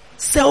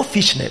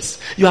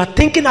 Selfishness. You are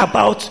thinking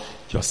about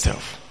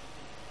yourself.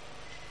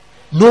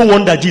 No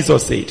wonder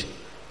Jesus said,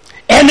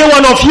 any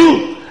one of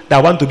you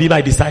that want to be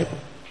my disciple,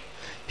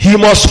 he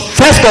must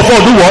first of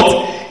all do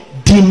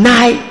what?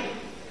 Deny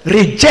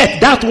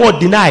reject that word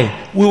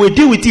deny. We will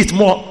deal with it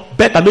more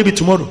better maybe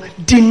tomorrow.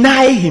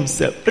 Deny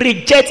himself,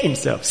 reject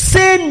himself,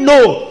 say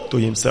no to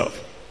himself.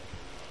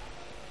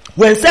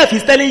 When self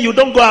is telling you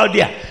don't go out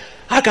there,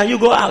 how can you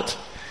go out?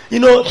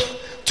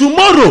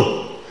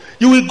 Tomorrow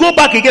you will go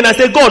back again and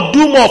say, God,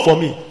 do more for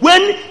me.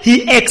 When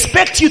he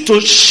expects you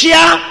to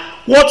share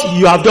what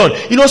you have done.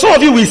 Some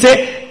of you will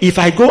say, if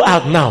I go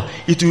out now,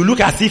 it will look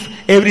as if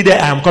every day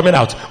I am coming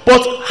out.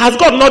 But has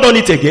God not done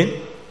it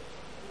again?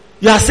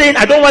 You are saying,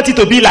 I don't want it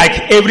to be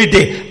like every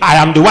day I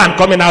am the one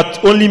coming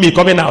out, only me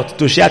coming out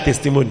to share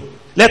testimony.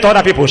 Let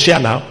other people share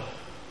now.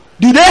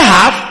 Do they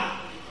have?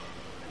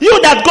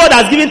 You that God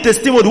has given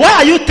testimony, why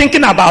are you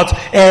thinking about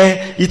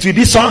it will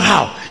be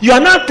somehow? You are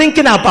not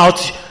thinking about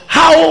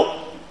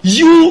how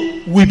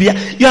you will be.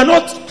 You are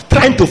not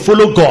trying to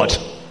follow God.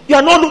 You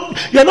are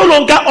no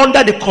longer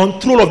under the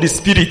control of the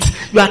Spirit.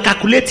 You are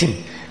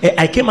calculating.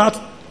 I came out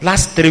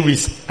last 3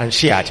 weeks and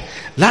shared.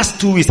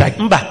 Last 2 weeks,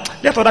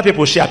 let other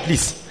people share,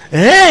 please.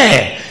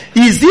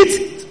 Is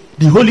it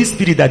the Holy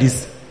Spirit that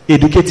is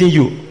educating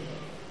you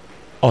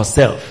or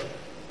self?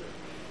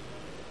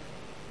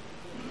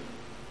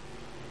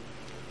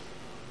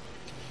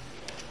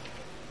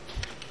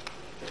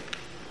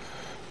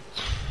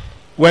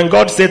 When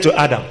God said to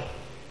Adam,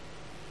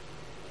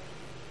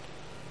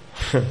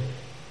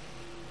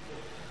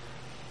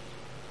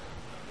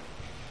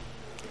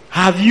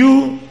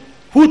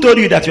 who told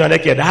you that you are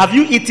naked? Have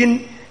you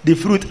eaten the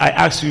fruit I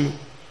asked you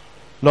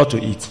not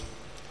to eat?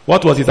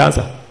 What was his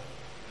answer?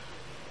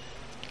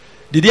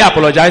 Did he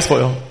apologize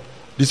for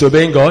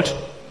disobeying God?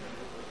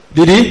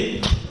 Did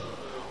he?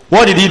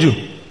 What did he do?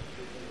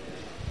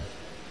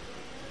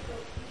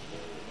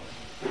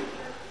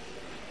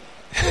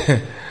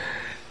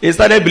 He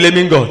started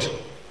blaming God.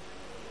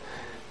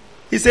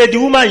 He said, the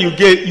woman you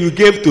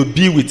gave to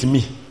be with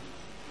me.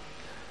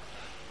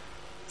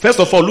 First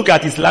of all, look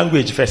at his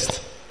language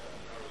first.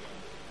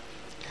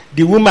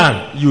 The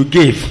woman you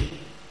gave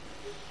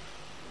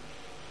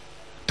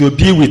to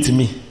be with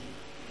me.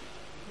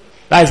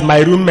 That is my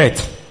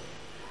roommate.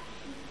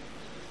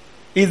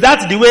 Is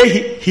that the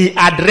way he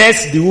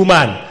addressed the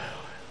woman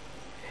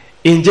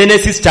in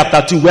Genesis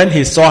chapter 2 when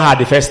he saw her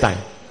the first time?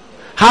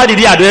 How did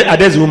he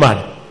address the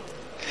woman?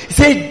 He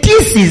said,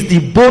 this is the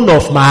bone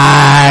of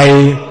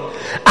my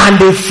and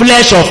the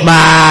flesh of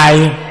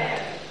my,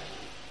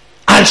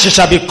 and she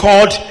shall be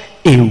called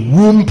a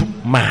womb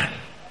man.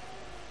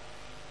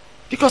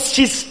 Because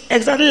she's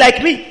exactly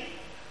like me.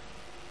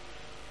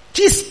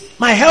 She's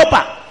my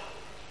helper.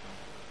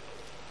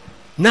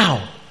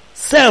 Now,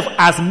 self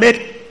has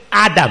made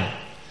Adam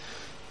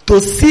to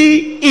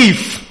see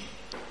if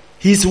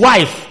his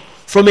wife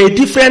from a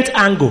different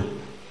angle.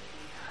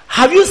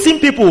 Have you seen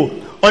people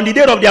on the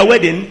day of their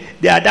wedding,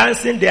 they are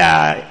dancing, they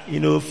are,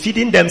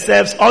 feeding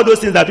themselves, all those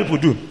things that people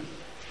do.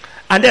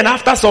 And then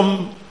after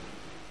some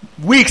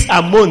weeks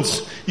and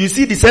months, you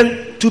see the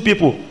same two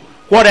people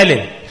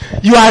quarreling.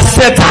 You are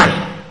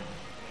Satan.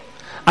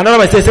 Another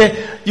one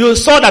say, you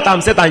saw that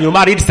I'm Satan, you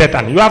married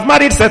Satan. You have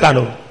married Satan.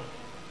 Oh.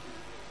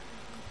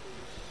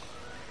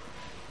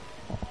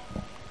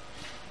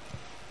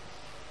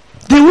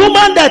 The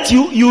woman that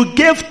you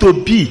gave to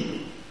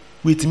be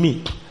with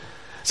me.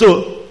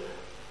 So,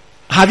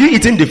 have you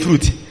eaten the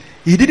fruit?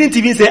 He didn't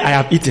even say, I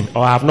have eaten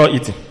or I have not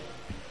eaten.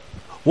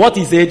 What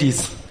he said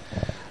is,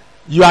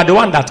 you are the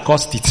one that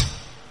caused it.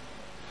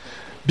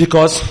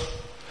 Because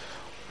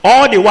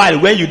all the while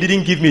when you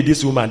didn't give me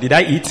this woman, did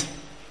I eat?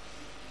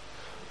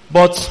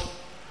 But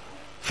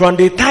from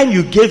the time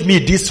you gave me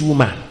this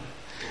woman,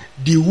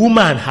 the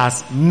woman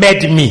has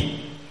made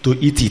me to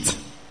eat it.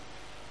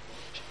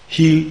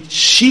 He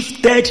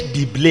shifted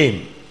the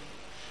blame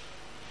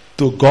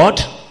to God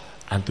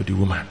and to the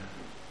woman.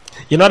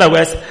 In other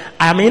words,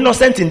 I am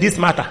innocent in this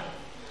matter.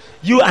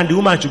 You and the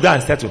woman should go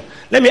and settle.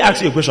 Let me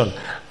ask you a question.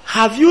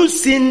 Have you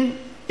seen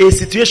a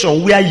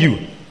situation where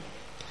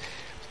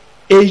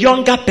a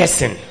younger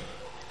person,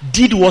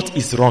 did what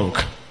is wrong,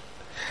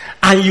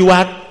 and you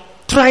are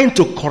trying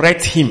to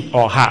correct him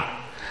or her,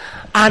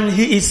 and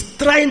he is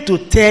trying to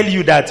tell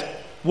you that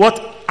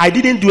I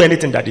didn't do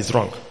anything that is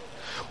wrong,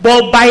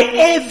 but by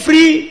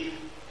every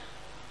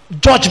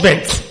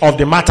judgment of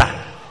the matter,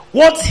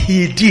 what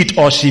he did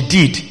or she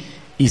did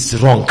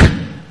is wrong.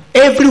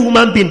 Every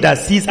human being that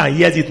sees and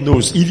hears it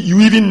knows.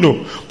 You even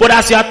know. But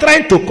as you are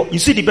trying to, you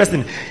see the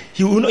person,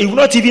 he will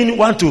not even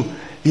want to,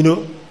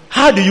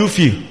 how do you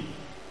feel?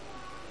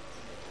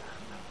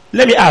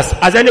 Let me ask,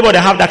 has anybody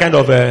have that kind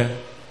of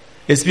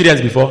experience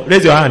before?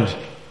 Raise your hand.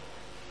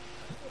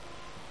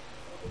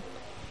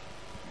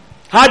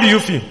 How do you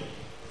feel?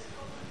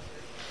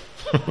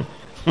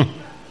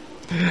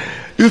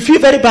 You feel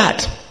very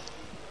bad.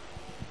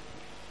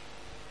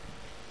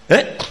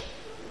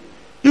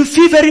 You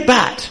feel very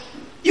bad.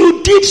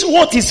 You did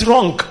what is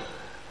wrong.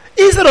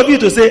 Instead of you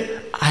to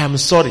say, I am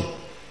sorry,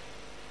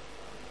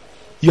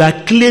 you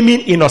are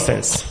claiming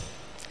innocence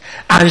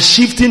and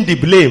shifting the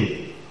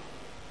blame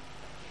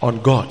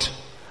on God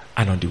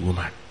and on the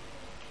woman.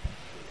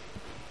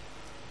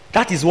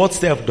 That is what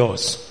self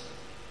does.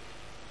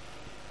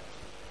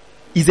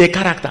 It's a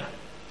character.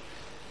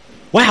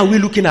 Why are we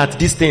looking at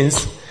these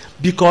things?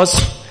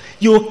 Because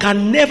you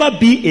can never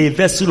be a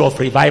vessel of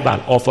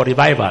revival or for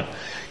revival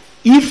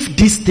if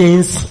these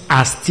things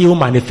are still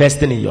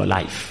manifesting in your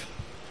life.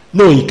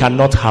 No, it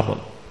cannot happen.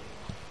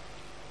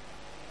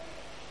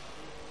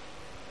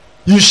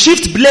 You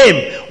shift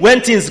blame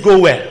when things go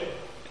well,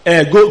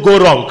 go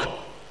wrong.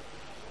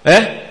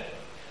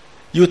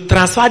 You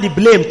transfer the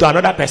blame to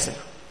another person.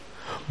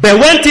 But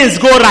when things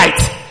go right,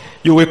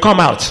 you will come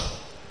out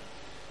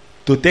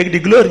to take the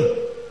glory.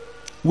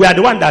 We are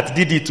the one that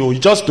did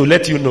it, just to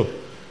let you know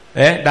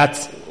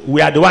that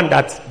we are the one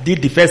that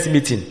did the first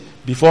meeting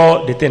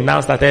before the thing now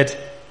started.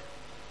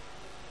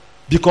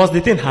 Because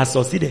the thing has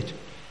succeeded.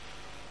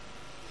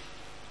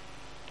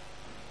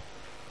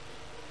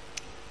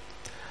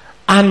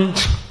 And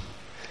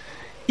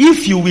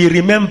if you will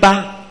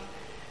remember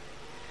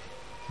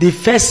the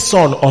first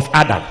son of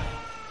Adam.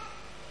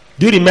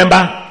 Do you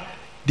remember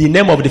the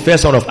name of the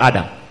first son of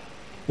Adam?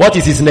 What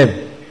is his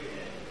name?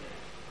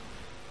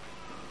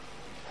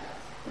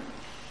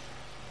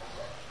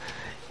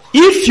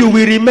 If you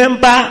will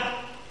remember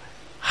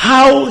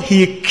how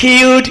he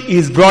killed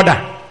his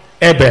brother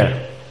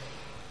Abel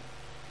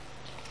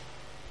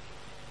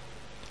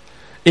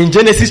in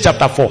Genesis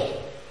chapter 4.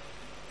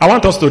 I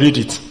want us to read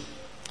it.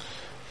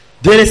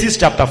 Genesis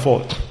chapter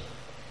 4.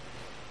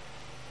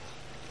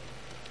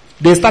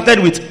 They started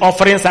with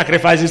offering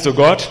sacrifices to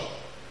God.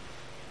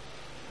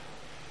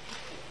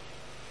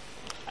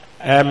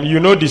 You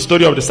know the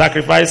story of the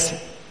sacrifice.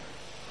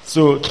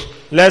 So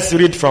let's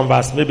read from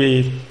verse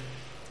maybe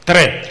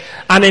 3.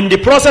 And in the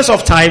process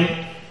of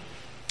time,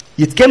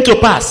 it came to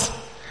pass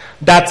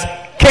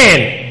that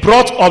Cain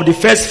brought of the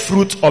first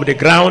fruit of the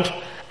ground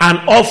an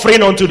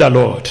offering unto the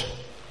Lord.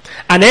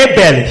 And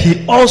Abel,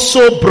 he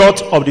also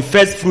brought of the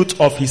first fruit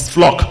of his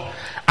flock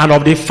and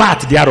of the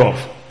fat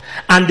thereof.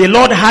 And the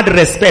Lord had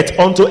respect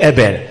unto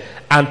Abel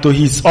and to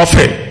his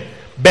offering.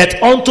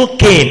 But unto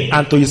Cain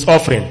and to his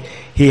offering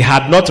he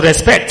had not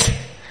respect.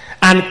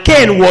 And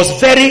Cain was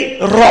very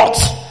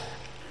wroth,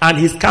 and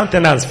his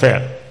countenance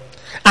fell.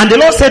 And the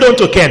Lord said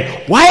unto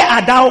Cain, Why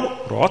art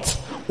thou wroth?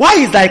 Why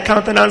is thy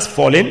countenance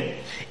fallen?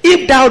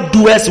 If thou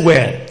doest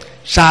well,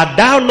 shalt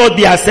thou not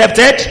be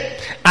accepted?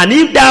 And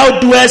if thou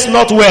doest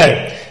not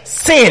well,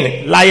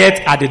 sin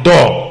lieth at the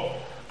door,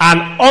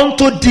 and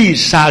unto thee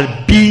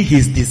shall be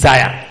his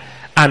desire,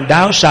 and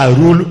thou shalt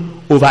rule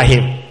over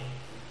him.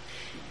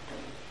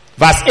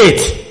 Verse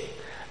 8.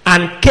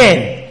 And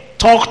Cain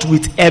talked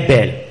with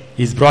Abel,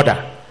 his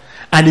brother.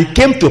 And it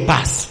came to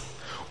pass,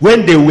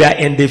 when they were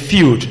in the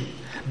field,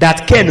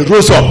 that Cain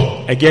rose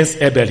up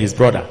against Abel, his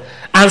brother,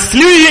 and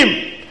slew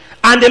him.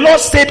 And the Lord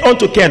said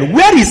unto Cain,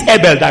 Where is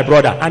Abel thy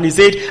brother? And he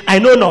said, I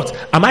know not.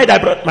 Am I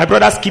my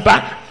brother's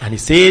keeper? And he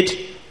said,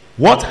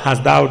 What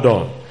hast thou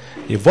done?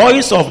 The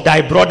voice of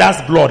thy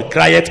brother's blood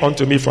crieth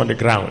unto me from the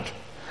ground.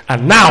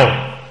 And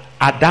now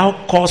art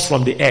thou cursed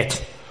from the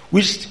earth,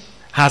 which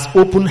has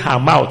opened her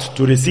mouth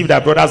to receive thy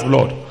brother's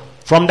blood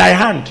from thy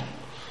hand.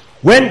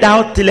 When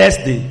thou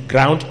tillest the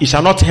ground, it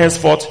shall not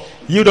henceforth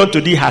yield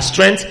unto thee her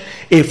strength.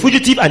 A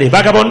fugitive and a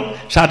vagabond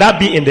shall thou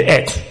be in the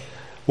earth.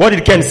 What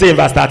did Cain say in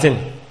verse 13?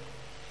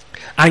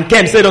 And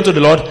Cain said unto the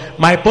Lord,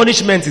 My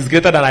punishment is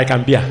greater than I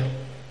can bear.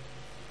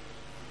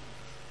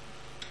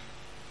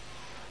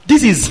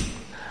 This is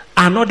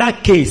another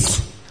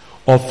case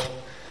of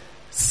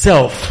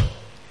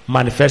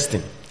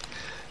self-manifesting.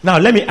 Now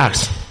let me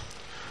ask,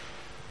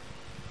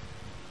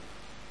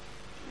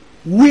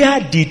 where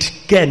did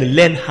Cain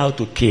learn how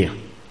to kill?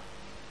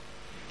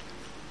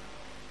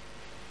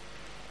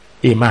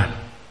 A man.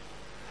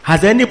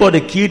 Has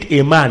anybody killed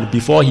a man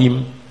before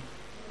him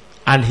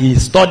and he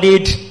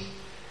studied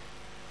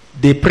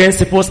the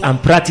principles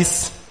and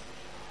practice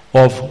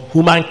of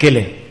human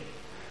killing?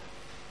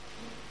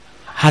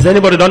 Has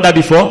anybody done that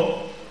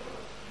before?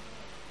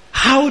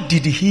 How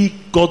did he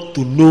got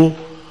to know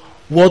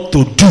what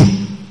to do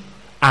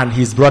and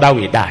his brother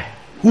will die?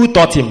 Who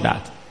taught him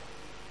that?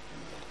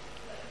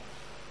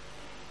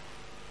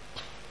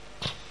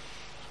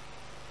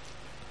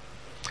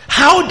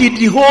 How did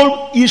the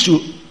whole issue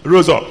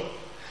rose up?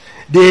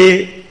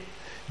 They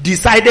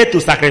decided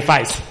to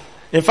sacrifice.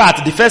 In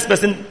fact, the first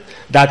person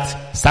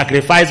that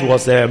sacrificed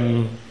was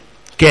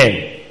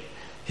Cain.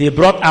 He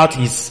brought out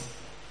his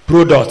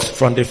product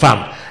from the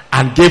farm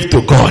and gave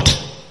to God.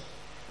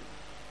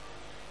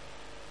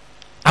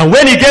 And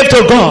when he gave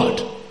to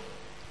God,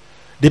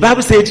 the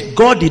Bible said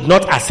God did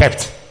not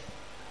accept.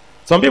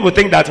 Some people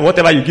think that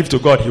whatever you give to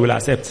God, he will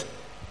accept.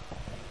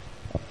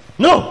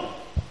 No.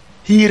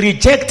 He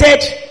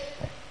rejected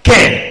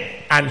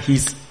Cain and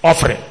his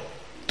offering.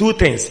 Two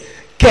things.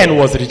 Cain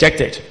was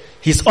rejected.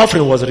 His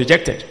offering was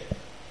rejected.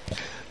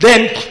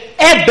 Then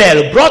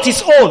Abel brought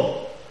his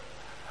own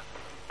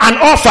and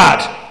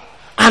offered.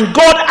 And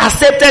God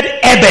accepted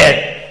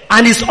Abel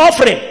and his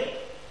offering.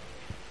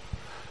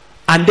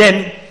 And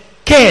then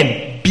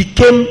Cain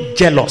became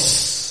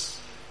jealous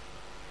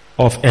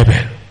of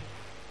Abel.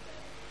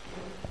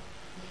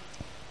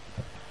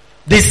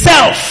 The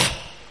self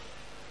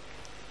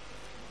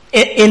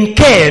in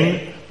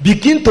Cain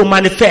begin to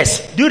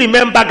manifest. Do you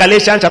remember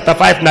Galatians chapter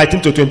 5,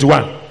 19 to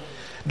 21?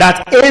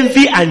 That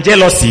envy and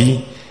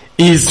jealousy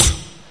is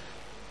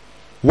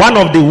one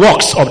of the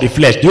works of the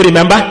flesh. Do you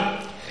remember?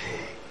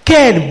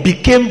 Cain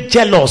became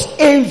jealous,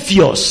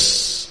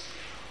 envious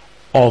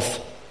of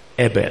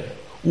Abel.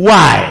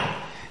 Why?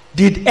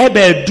 Did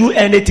Abel do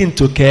anything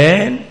to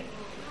Cain?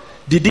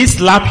 Did he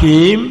slap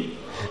him?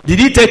 Did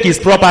he take his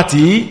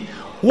property?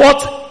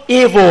 What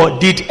evil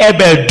did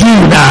Abel do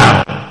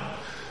now?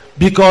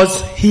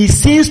 Because he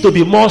seems to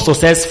be more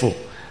successful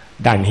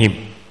than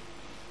him.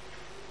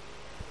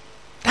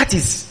 That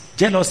is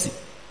jealousy.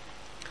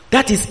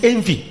 That is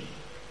envy.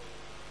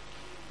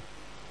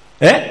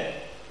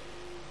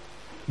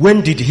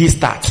 When did he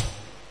start?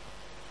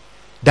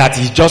 That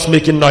he's just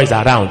making noise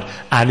around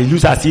and he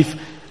looks as if,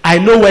 I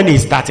know when he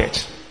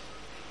started.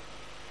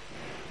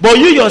 But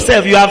you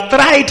yourself, you have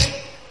tried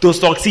to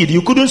succeed.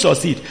 You couldn't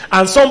succeed.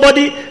 And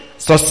somebody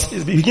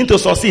begin to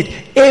succeed.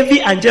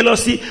 Envy and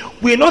jealousy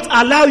will not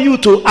allow you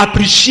to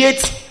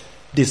appreciate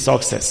the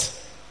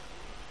success.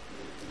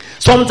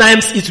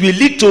 Sometimes it will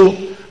lead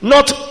to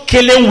not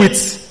killing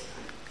with,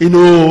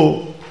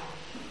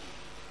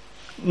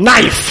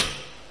 knife.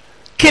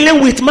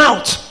 Killing with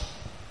mouth.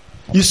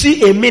 You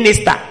see a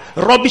minister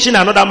rubbishing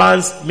another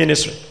man's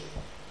ministry.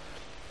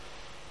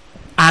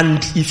 And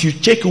if you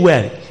check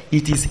well,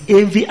 it is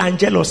envy and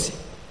jealousy.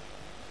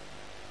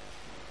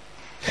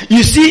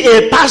 You see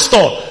a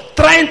pastor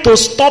trying to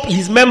stop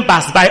his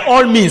members by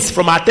all means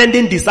from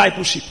attending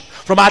discipleship,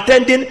 from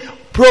attending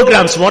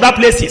programs from other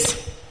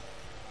places.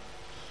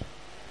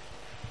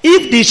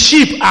 If the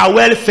sheep are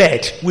well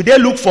fed, will they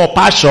look for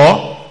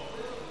pasture?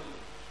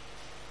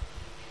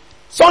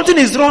 Something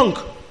is wrong.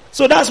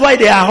 So that's why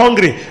they are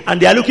hungry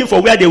and they are looking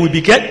for where they will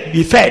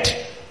be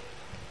fed.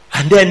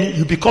 And then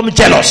you become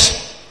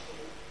jealous.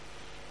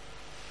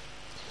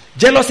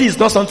 Jealousy is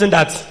not something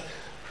that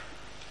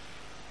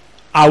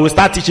I will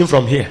start teaching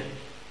from here.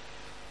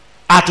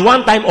 At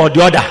one time or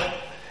the other,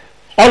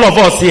 all of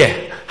us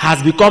here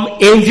has become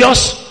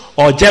envious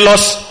or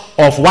jealous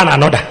of one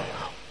another.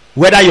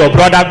 Whether your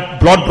brother,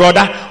 blood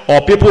brother,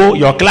 or people,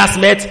 your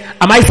classmates.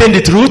 Am I saying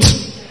the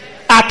truth?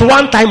 At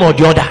one time or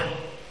the other.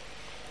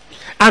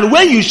 And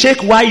when you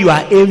check why you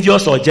are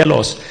envious or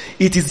jealous,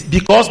 it is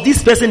because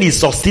this person is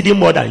succeeding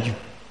more than you.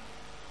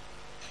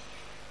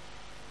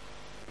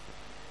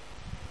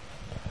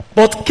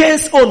 But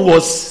Cain's own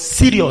was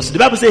serious. The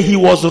Bible says he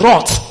was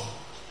wroth.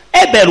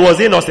 Abel was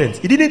innocent.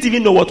 He didn't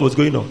even know what was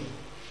going on.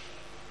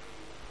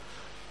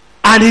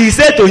 And he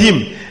said to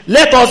him,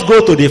 let us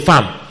go to the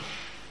farm.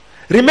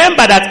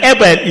 Remember that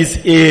Abel is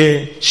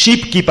a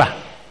sheep keeper.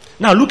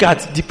 Now look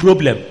at the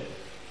problem.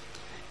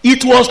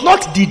 It was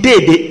not the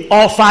day they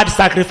offered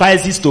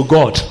sacrifices to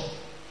God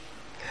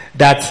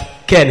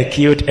that Cain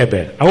killed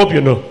Abel. I hope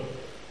you know.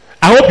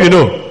 I hope you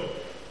know.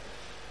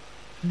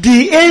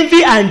 The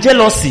envy and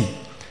jealousy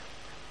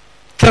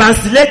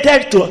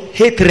translated to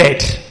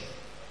hatred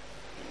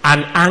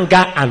and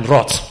anger and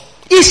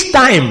wrath. Each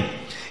time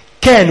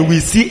Cain will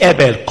see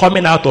Abel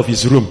coming out of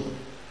his room,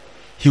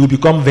 he will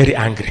become very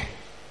angry.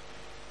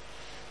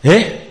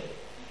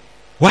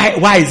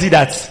 Why is it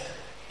that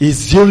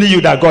it's only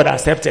you that God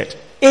accepted?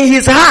 In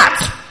his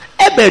heart,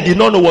 Abel did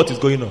not know what is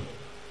going on.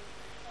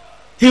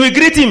 He will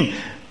greet him,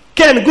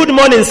 Cain, good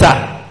morning,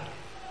 sir.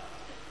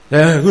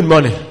 Good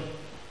morning.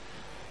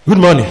 Good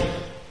morning.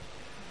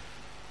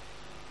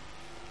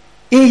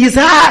 In his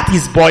heart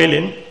is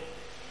boiling.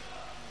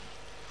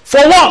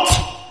 For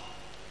what?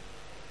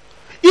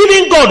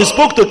 Even God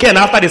spoke to Cain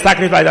after the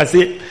sacrifice and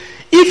said,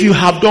 if you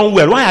have done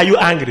well, why are you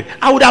angry?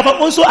 I would have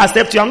also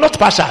accepted you. I'm not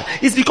partial.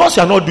 It's because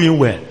you are not doing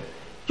well.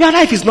 Your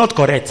life is not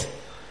correct.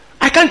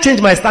 I can't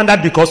change my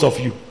standard because of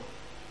you.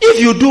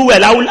 If you do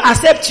well, I will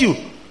accept you.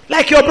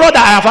 Like your brother,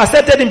 I have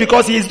accepted him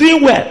because he is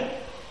doing well.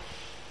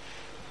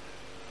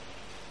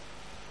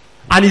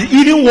 And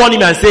he even warned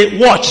him and said,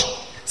 watch,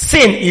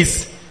 sin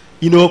is,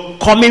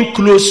 coming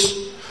close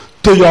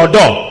to your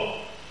door.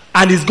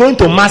 And it's going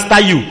to master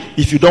you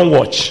if you don't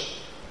watch.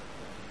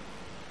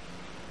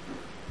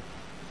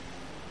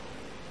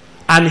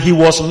 And he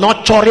was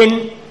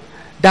nurturing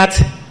that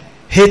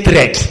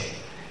hatred.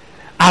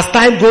 As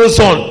time goes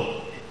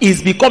on,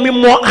 he's becoming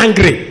more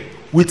angry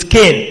with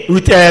Cain,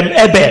 with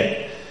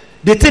Abel.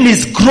 The thing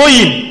is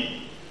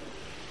growing,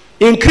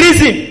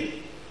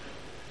 increasing.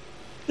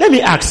 Let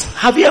me ask,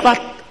 have you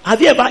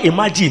ever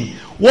imagined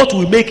what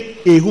will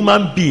make a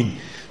human being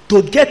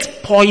to get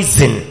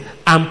poison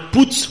and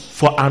put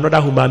for another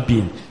human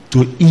being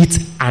to eat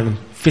and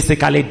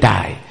physically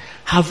die?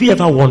 Have you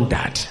ever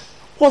wondered?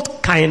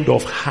 What kind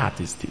of heart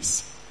is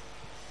this?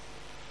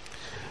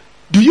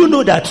 Do you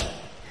know that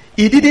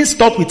it didn't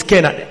stop with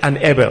Cain and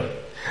Abel?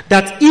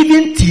 That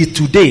even till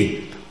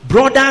today,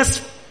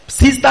 brothers,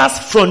 sisters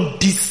from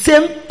the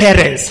same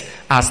parents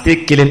are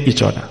still killing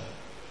each other.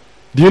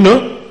 Do you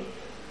know?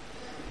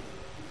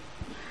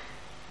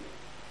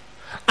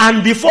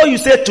 And before you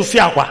say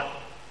Tufiakwa,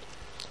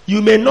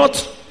 you may not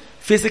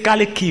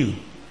physically kill.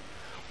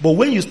 But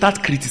when you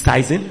start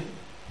criticizing,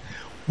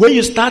 when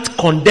you start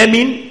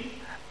condemning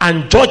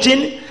and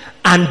judging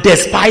and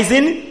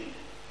despising,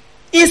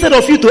 instead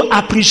of you to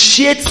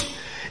appreciate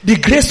the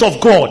grace of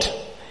God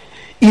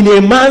in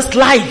a man's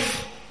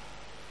life,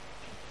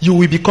 you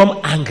will become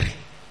angry.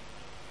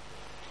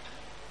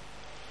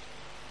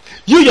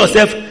 You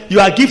yourself, you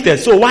are gifted.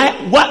 So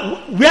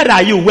where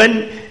are you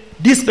when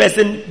this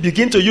person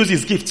begin to use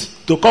his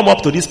gift to come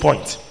up to this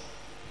point?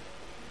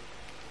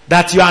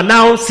 That you are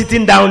now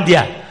sitting down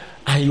there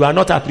and you are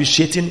not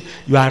appreciating,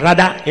 you are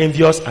rather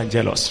envious and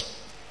jealous.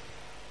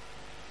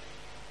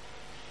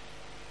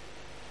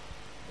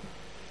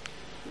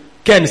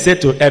 Cain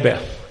said to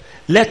Abel,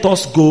 let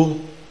us go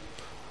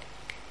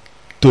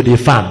to the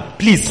farm.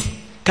 Please,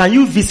 can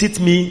you visit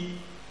me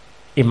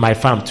in my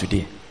farm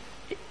today?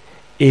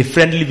 A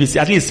friendly visit,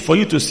 at least for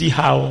you to see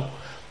how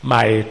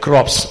my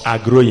crops are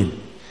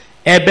growing.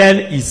 Abel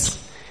is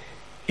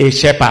a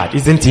shepherd,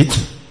 isn't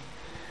it?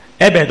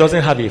 Abel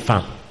doesn't have a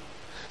farm.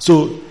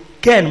 So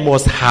Cain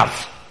must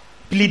have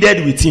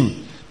pleaded with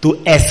him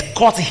to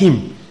escort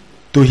him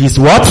to his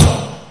what?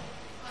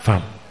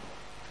 Farm.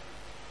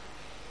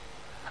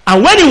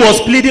 And when he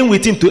was pleading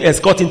with him to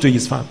escort him to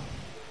his farm,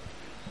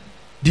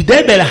 did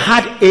Abel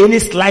have any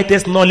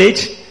slightest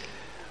knowledge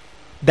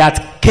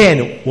that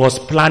Cain was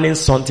planning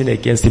something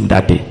against him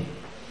that day?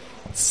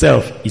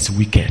 Self is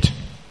wicked.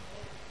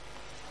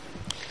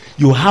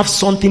 You have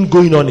something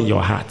going on in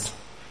your heart.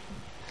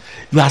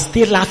 You are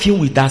still laughing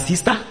with that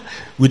sister,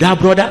 with that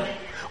brother,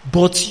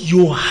 but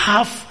you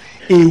have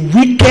a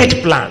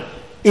wicked plan,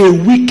 a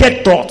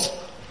wicked thought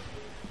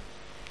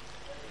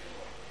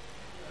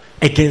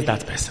against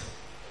that person.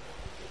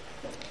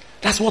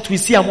 That's what we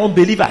see among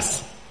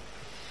believers.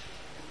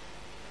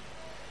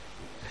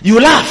 You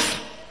laugh.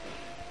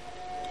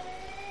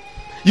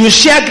 You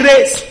share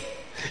grace.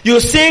 You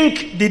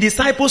sing the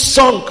disciples'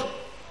 song.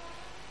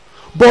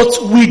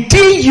 But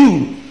within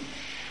you,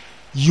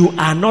 you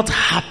are not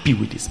happy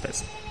with this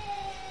person.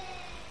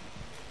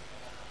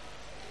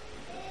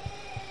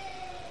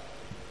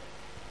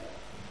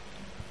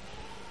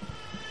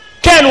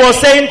 Cain was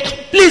saying,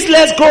 please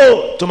let's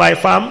go to my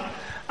farm.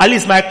 At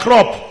least my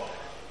crop,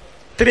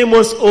 3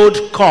 months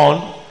old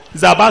corn,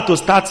 is about to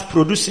start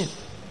producing.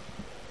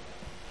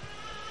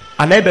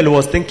 And Abel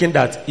was thinking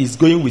that he's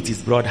going with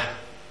his brother.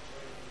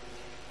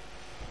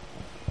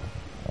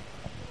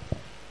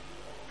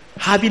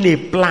 Having a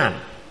plan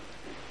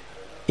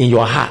in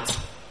your heart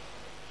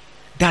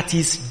that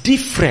is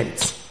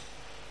different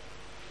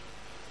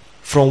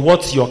from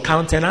what your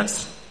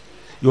countenance,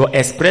 your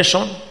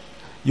expression,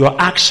 your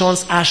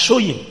actions are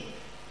showing.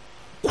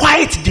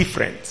 Quite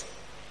different.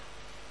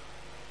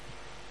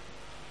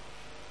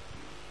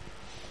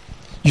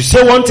 You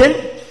say one thing,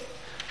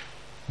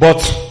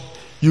 but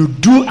you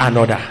do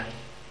another.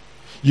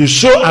 You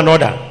show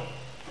another.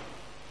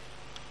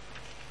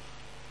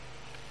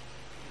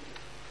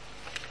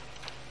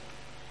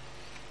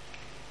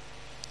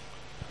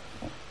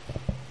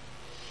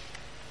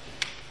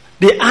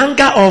 The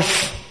anger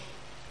of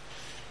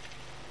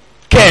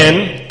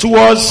Cain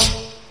towards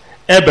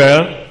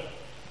Abel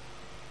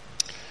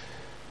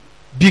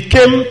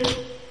became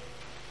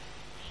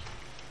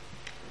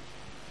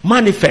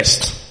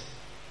manifest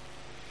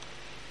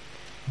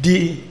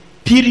the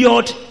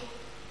period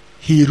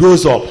he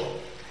rose up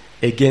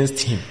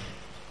against him.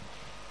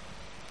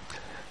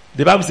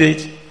 The Bible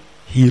says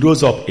he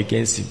rose up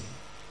against him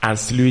and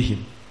slew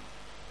him.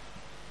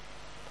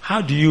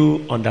 How do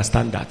you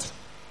understand that?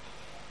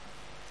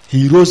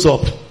 He rose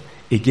up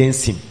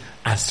against him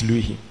and slew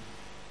him.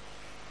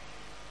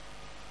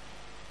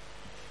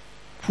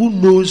 Who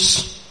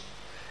knows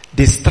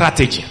the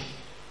strategy,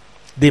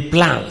 the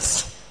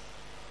plans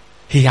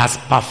he has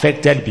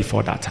perfected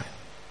before that time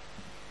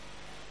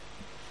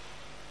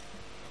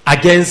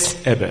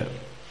against Abel?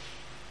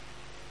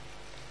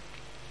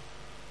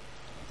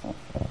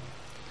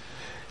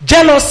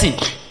 Jealousy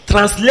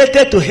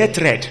translated to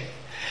hatred.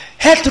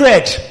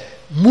 Hatred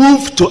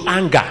moved to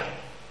anger.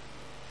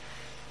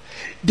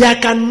 There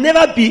can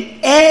never be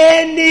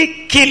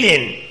any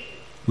killing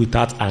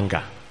without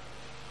anger.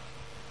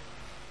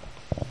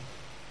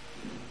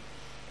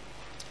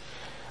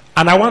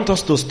 And I want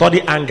us to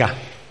study anger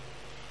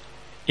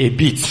a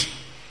bit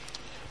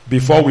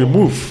before we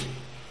move.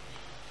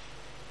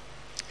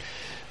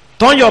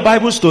 Turn your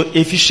Bibles to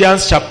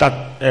Ephesians chapter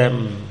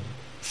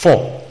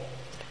 4.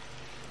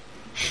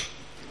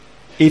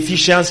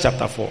 Ephesians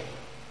chapter 4.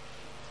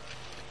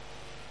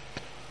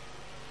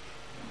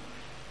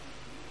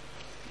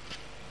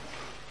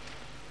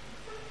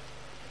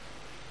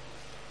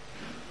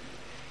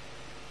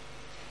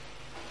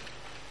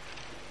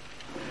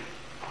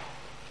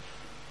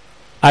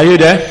 Are you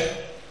there?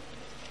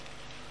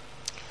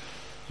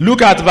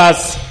 Look at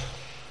verse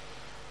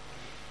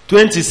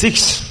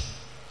 26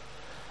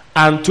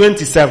 and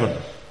 27.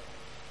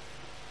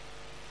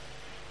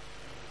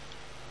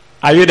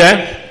 Are you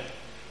there?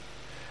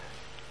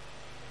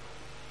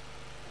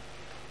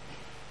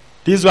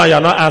 This one you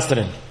are not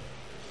answering.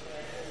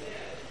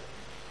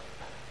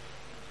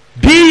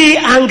 Be ye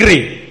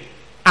angry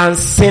and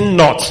sin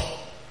not.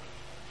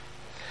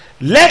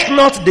 Let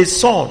not the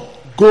sun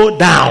go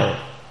down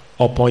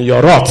upon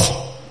your wrath.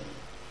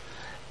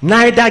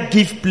 neither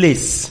give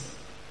place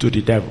to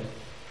the devil.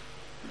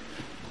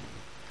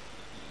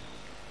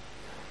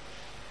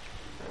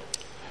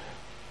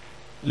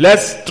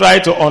 Let's try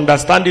to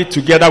understand it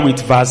together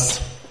with verse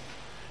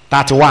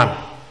 31.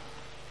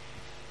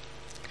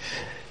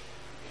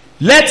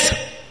 Let's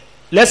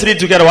read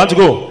together. Want to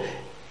go?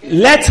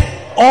 Let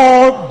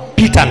all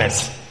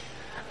bitterness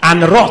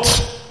and wrath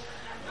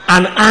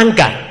and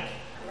anger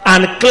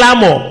and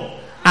clamor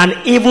and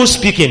evil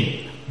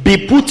speaking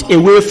be put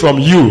away from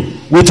you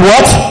with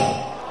what?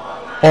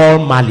 All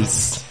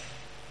malice.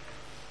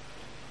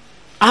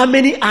 How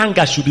many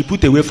anger should be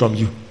put away from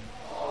you?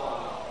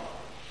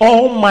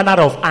 All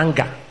manner of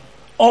anger,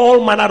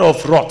 all manner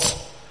of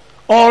wrath,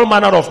 all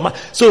manner of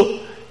so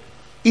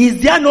is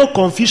there no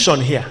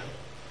confusion here?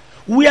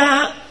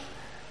 Where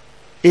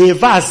a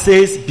verse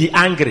says be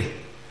angry,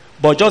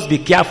 but just be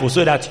careful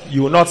so that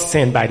you will not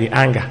sin by the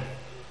anger.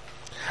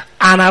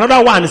 And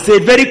another one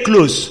said very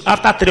close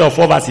after 3 or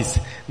 4 verses.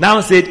 Now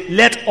said,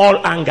 let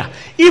all anger.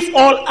 If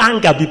all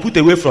anger be put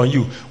away from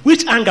you,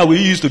 which anger will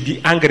you use to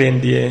be angry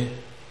in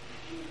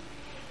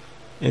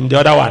the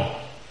other one?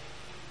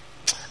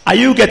 Are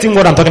you getting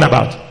what I'm talking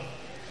about?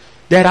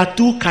 There are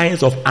 2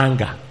 kinds of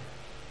anger.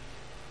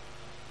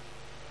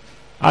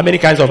 How many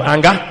kinds of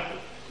anger?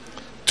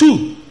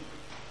 2.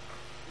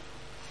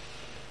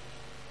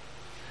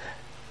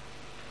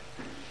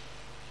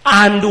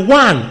 And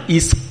one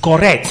is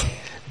correct.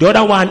 The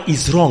other one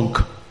is wrong.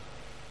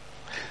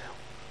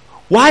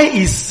 Why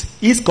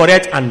is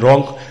correct and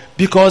wrong?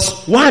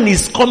 Because one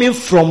is coming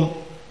from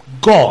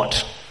God,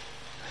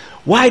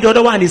 while the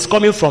other one is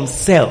coming from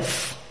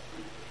self.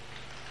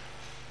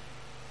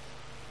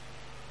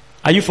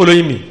 Are you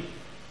following me?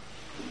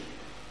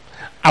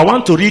 I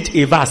want to read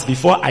a verse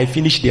before I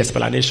finish the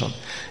explanation.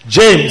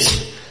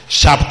 James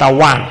chapter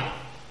 1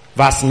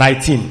 verse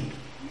 19.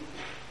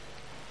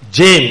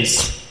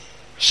 James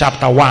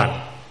chapter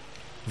 1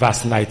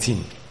 verse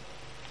 19.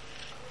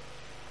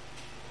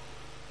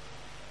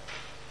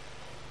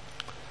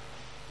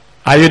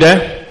 Are you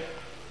there?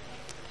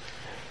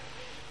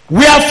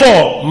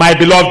 Wherefore, my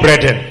beloved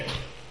brethren,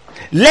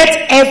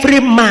 let every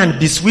man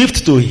be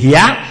swift to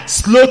hear,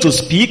 slow to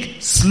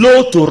speak,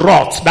 slow to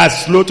wrath.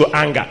 That's slow to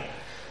anger.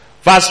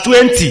 Verse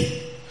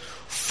 20.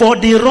 For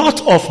the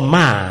wrath of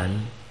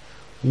man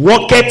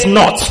worketh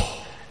not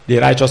the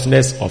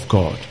righteousness of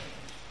God.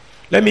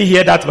 Let me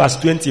hear that verse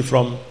 20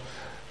 from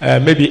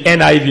maybe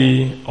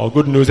NIV or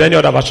Good News, any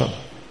other version.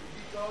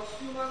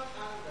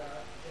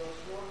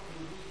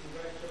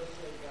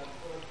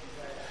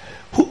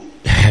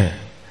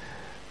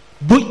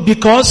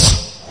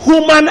 Because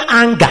human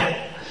anger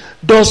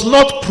does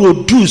not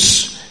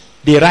produce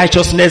the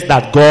righteousness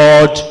that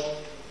God desires. Because human anger does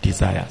not produce the righteousness that God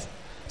desires.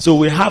 So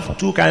we have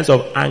 2 kinds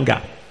of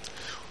anger.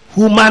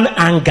 Human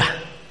anger.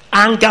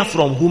 Anger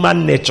from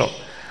human nature.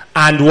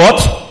 And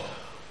what?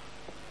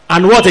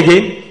 And what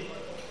again?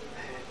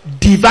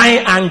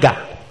 Divine anger.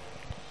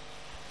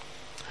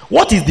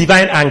 What is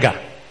divine anger?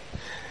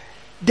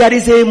 There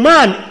is a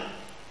man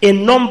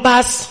in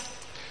Numbers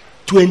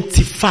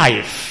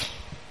 25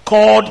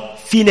 called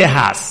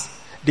Phinehas,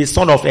 the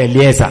son of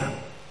Eleazar.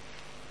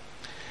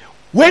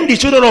 When the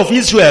children of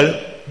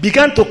Israel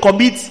began to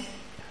commit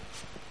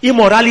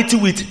immorality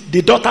with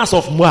the daughters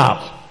of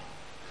Moab,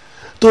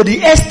 to the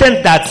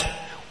extent that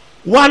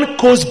one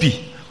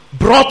Cosby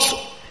brought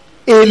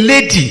a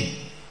lady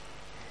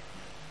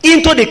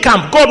into the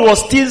camp, God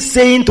was still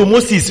saying to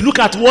Moses, look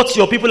at what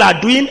your people are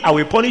doing, I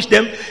will punish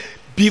them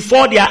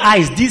before their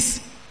eyes.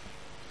 This,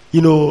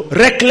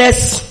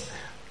 reckless,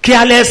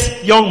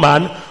 careless young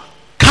man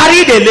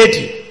carried a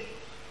lady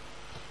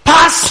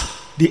past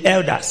the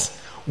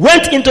elders,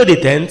 went into the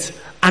tent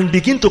and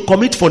began to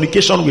commit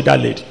fornication with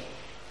that lady.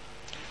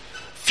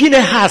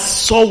 Phinehas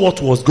saw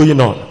what was going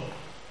on.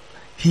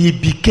 He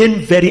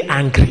became very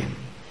angry,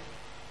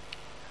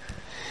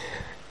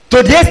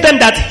 to the extent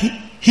that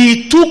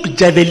he took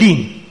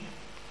javelin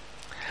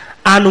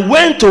and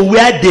went to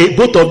where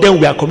both of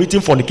them were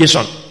committing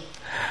fornication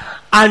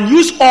and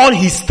used all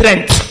his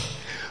strength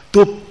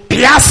to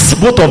pierce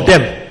both of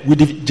them with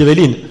the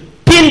javelin,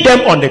 pin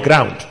them on the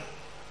ground,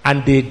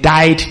 and they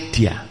died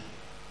there.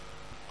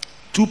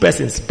 2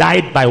 persons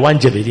died by one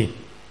javelin.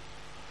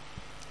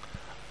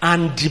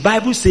 And the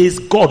Bible says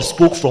God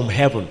spoke from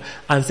heaven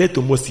and said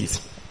to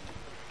Moses,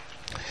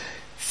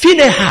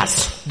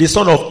 Phinehas, the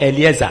son of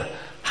Eleazar,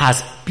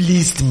 has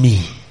pleased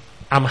me.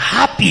 I'm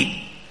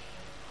happy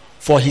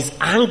for his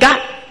anger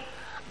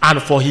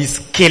and for his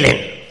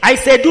killing. I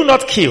said, do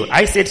not kill.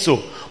 I said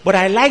so. But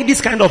I like this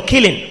kind of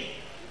killing.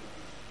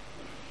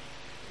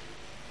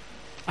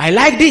 I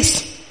like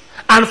this.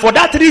 And for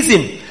that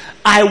reason,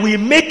 I will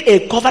make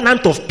a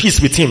covenant of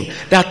peace with him,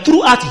 that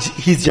throughout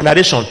his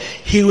generation,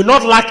 he will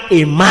not lack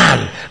a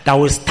man that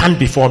will stand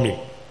before me.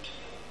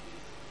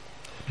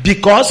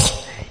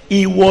 Because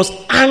he was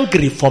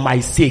angry for my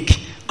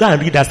sake. Go and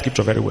read that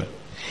scripture very well.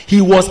 He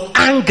was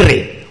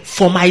angry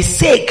for my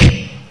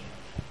sake.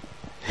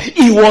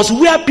 It was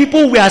where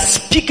people were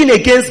speaking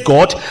against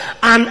God,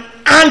 and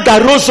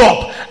anger rose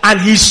up,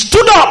 and he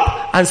stood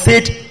up and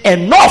said,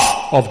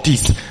 enough of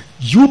this.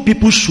 You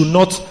people should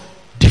not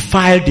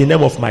defile the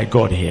name of my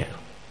God here.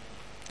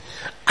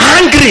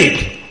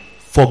 Angry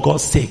for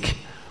God's sake.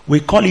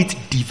 We call it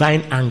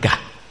divine anger.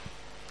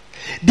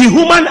 The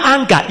human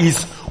anger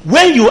is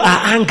when you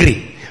are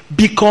angry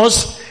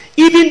because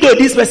even though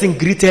this person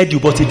greeted you,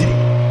 but he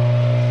didn't.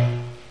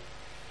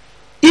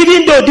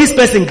 Even though this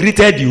person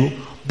greeted you,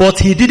 but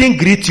he didn't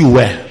greet you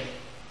well.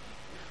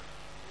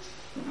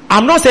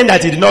 I'm not saying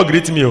that he did not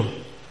greet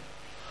me.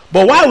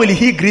 But why will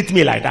he greet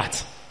me like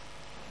that?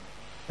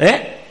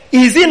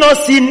 Is he not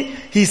seen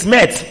his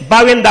mates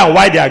bowing down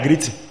while they are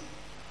greeting?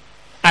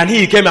 And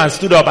he came and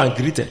stood up and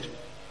greeted.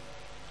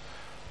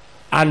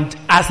 And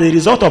as a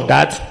result of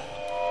that,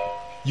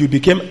 you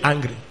became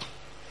angry.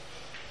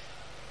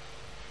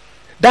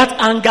 That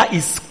anger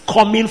is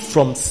coming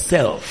from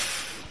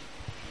self.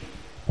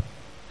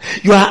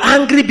 You are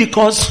angry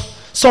because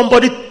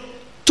somebody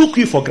took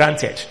you for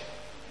granted.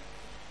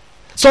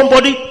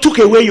 Somebody took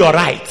away your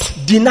rights,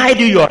 denied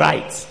you your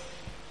rights.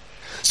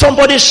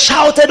 Somebody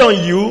shouted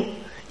on you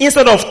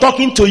instead of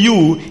talking to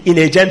you in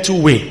a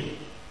gentle way.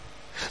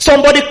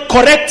 Somebody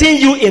correcting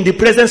you in the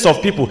presence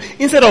of people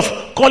instead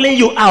of calling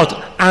you out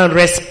and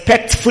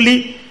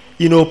respectfully,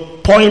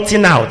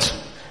 pointing out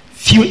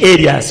few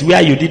areas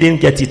where you didn't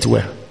get it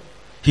well.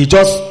 He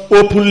just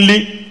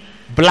openly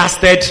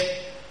blasted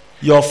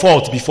your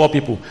fault before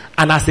people.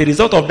 And as a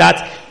result of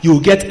that, you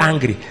get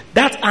angry.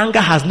 That anger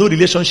has no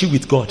relationship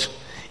with God.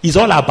 It's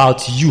all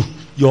about you,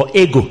 your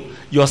ego,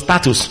 your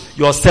status,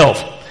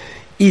 yourself.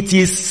 It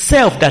is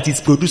self that is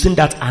producing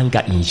that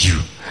anger in you.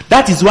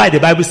 That is why the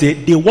Bible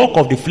says the work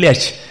of the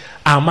flesh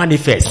are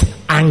manifest.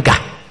 Anger.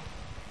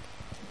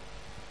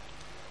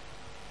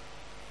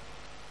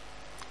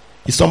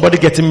 Is somebody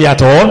getting me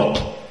at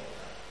all?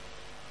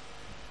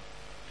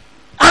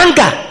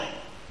 Anger.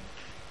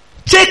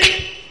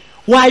 Check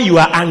why you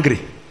are angry.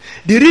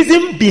 The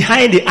reason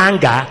behind the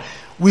anger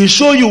will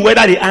show you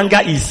whether the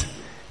anger is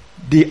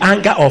the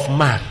anger of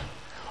man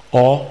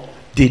or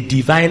the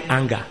divine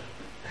anger.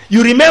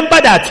 You remember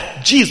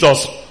that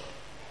Jesus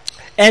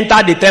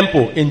entered the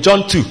temple in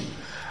John 2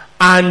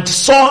 and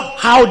saw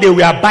how they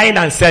were buying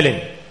and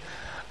selling.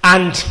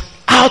 And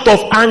out of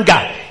anger,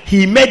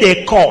 he made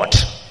a cord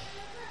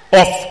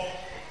of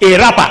a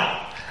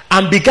wrapper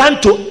and began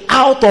to,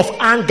 out of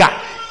anger,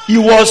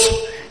 you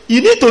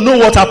need to know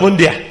what happened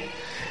there.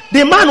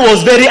 The man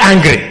was very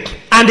angry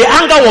and the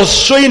anger was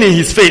showing in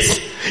his face.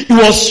 It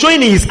was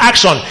showing in his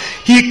action.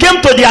 He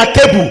came to their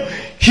table.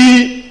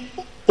 He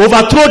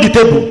overthrew the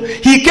table.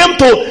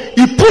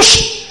 He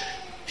pushed.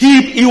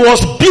 He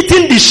was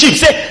beating the sheep.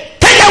 Say,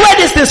 take away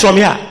these things from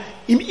here.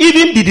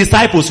 Even the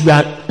disciples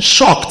were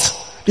shocked.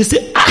 They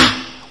say,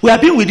 we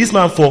have been with this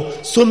man for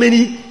so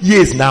many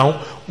years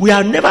now. We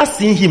have never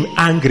seen him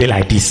angry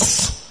like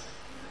this.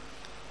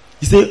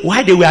 You say,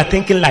 why they were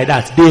thinking like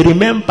that? They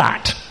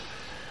remembered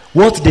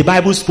what the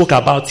Bible spoke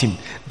about him.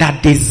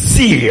 That the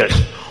zeal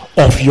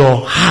of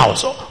your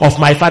house, of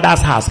my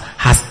father's house,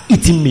 has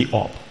eaten me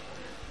up.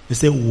 They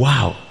say,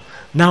 wow.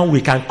 Now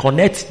we can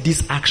connect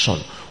this action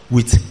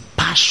with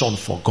passion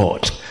for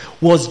God.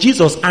 Was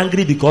Jesus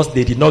angry because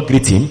they did not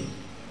greet him?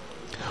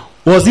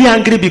 Was he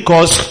angry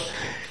because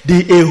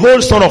a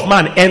whole son of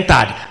man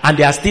entered and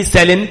they are still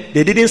selling?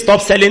 They didn't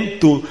stop selling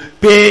to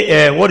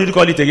pay, what did you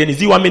call it again?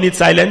 Is it 1 minute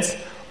silence?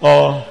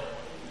 Or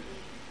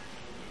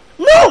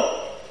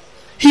no.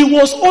 He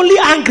was only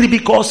angry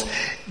because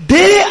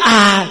they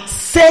are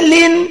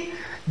selling,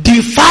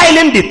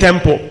 defiling the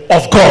temple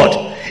of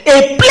God.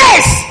 A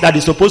place that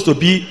is supposed to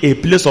be a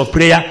place of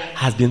prayer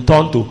has been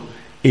turned to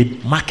a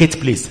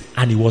marketplace,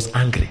 and he was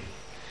angry.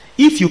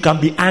 If you can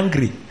be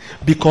angry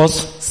because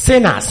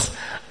sinners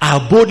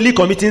are boldly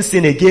committing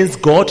sin against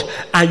God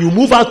and you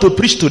move out to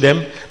preach to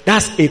them,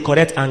 that's a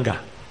correct anger.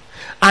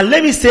 And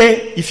let me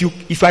say,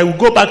 if I will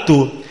go back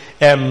to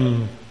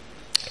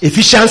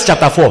Ephesians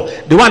chapter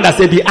 4, the one that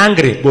says be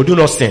angry but do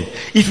not sin.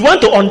 If you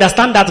want to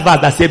understand that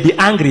verse that says be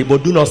angry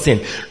but do not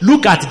sin,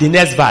 look at the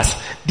next verse.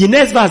 The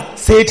next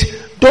verse said,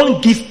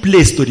 don't give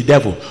place to the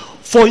devil.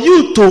 For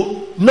you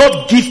to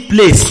not give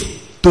place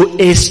to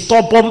a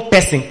stubborn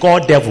person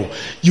called devil,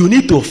 you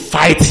need to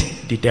fight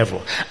the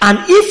devil. And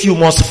if you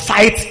must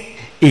fight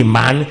a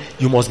man,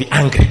 you must be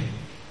angry.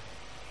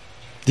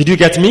 Did you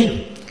get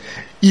me?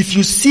 If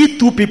you see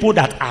two people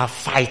that are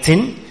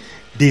fighting,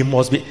 they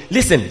must be.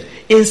 Listen,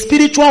 in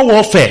spiritual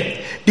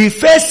warfare, the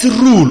first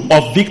rule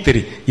of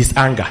victory is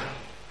anger.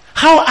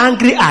 How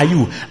angry are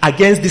you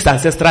against this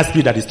ancestral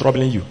spirit that is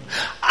troubling you?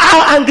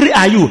 How angry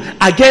are you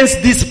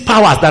against these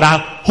powers that are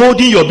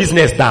holding your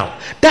business down?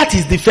 That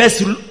is the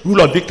first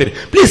rule of victory.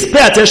 Please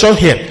pay attention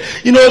here.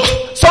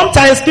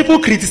 Sometimes people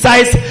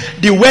criticize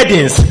the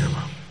weddings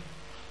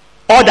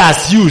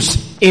others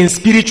use in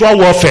spiritual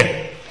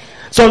warfare.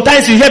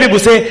 Sometimes you hear people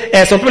say,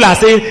 some people are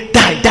saying,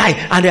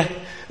 die. And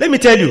let me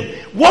tell you,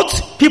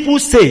 what people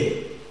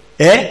say,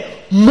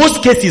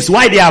 most cases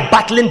why they are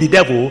battling the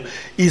devil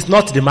is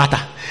not the matter.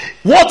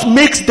 What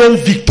makes them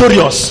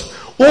victorious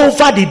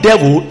over the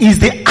devil is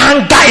the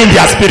anger in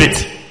their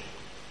spirit.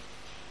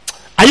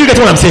 Are you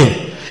getting what I'm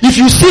saying? If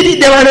you see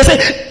the devil and they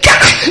say,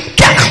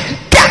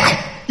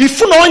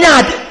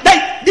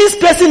 This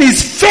person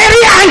is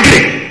very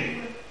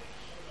angry.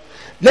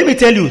 Let me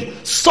tell you,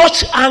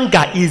 such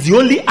anger is the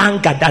only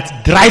anger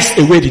that drives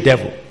away the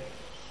devil.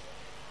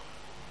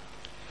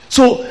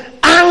 So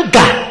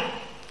anger,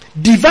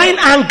 divine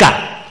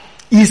anger,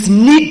 is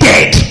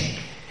needed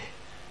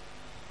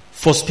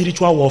for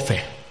spiritual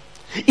warfare.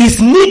 It's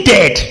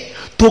needed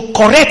to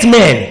correct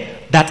men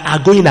that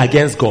are going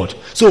against God.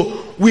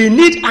 So we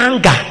need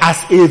anger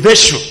as a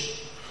vessel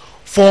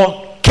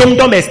for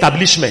kingdom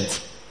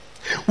establishment.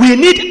 We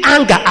need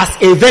anger as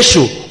a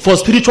vessel for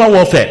spiritual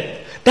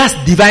warfare. That's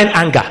divine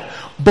anger.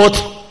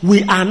 But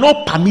we are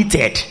not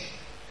permitted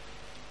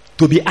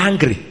to be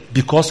angry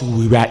because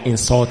we were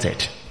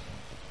insulted.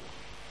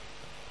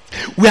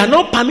 We are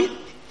not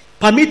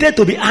permitted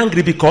to be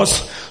angry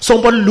because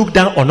somebody looked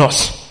down on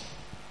us.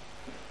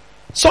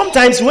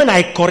 Sometimes when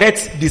I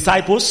correct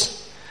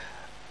disciples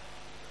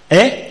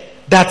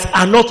that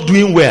are not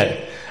doing well,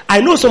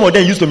 I know some of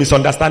them used to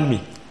misunderstand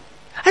me.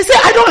 I say,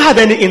 I don't have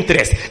any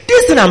interest.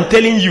 This thing I'm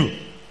telling you,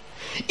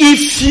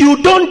 if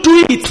you don't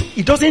do it,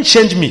 it doesn't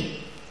change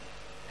me.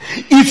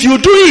 If you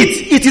do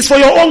it, it is for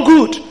your own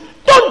good.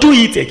 Don't do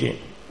it again.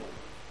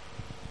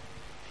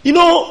 You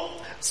know,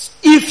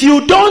 if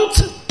you don't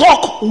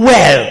talk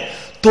well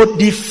to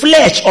the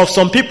flesh of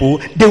some people,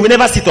 they will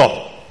never sit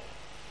up.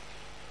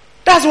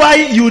 That's why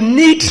you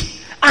need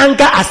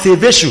anger as a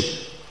vessel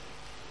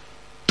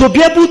to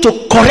be able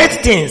to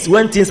correct things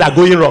when things are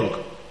going wrong.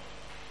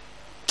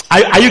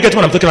 Are you getting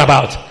what I'm talking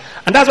about?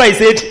 And that's why he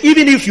said,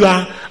 even if you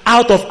are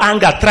out of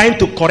anger trying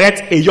to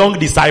correct a young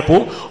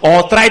disciple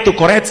or try to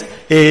correct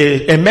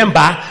a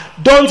member,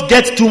 don't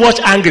get too much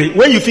angry.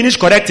 When you finish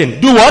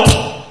correcting, do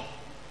what?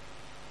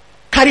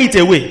 Carry it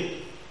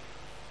away.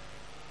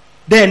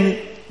 Then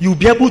you'll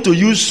be able to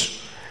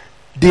use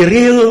the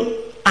real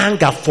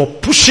anger for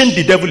pushing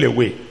the devil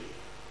away.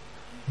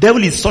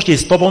 Devil is such a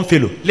stubborn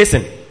fellow.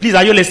 Listen, please,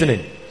 are you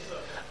listening?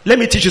 Let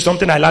me teach you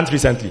something I learned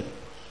recently.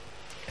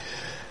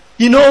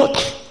 You know,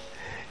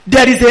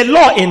 there is a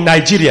law in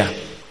Nigeria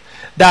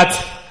that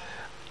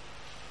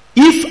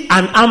if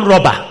an armed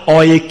robber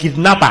or a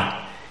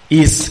kidnapper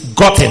is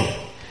gotten,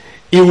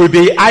 he will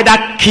be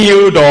either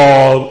killed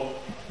or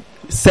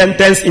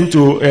sentenced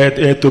into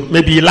to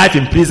maybe life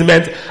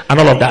imprisonment and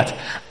all of that.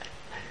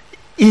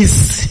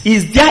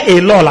 Is there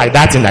a law like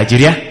that in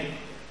Nigeria?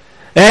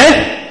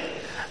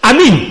 I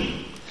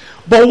mean,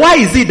 but why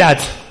is it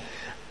that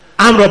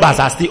armed robbers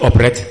are still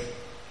operating?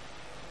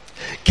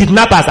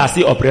 Kidnappers are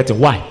still operating.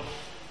 Why?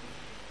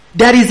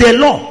 There is a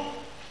law,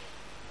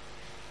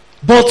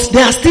 but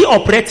they are still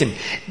operating.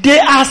 They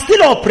are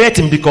still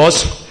operating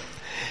because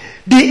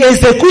the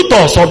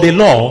executors of the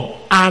law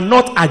are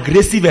not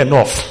aggressive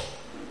enough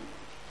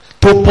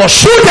to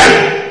pursue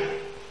them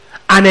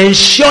and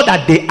ensure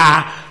that they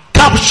are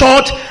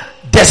captured,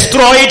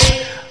 destroyed,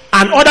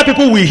 and other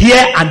people will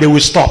hear and they will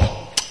stop.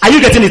 Are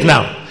you getting it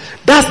now?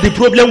 That's the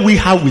problem we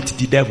have with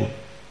the devil.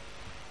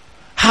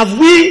 Have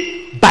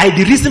we, by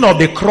the reason of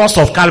the cross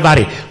of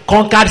Calvary,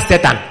 conquered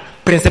Satan?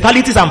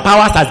 Principalities and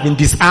powers has been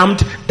disarmed.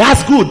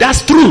 That's good.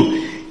 That's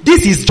true.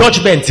 This is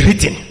judgment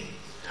written.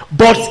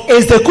 But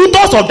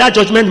executors of that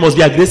judgment must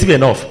be aggressive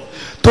enough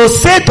to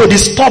say to the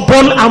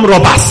stubborn armed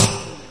robbers,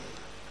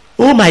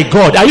 oh my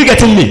God, are you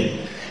getting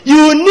me?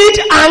 You need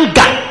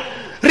anger.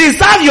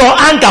 Reserve your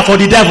anger for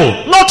the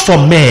devil, not for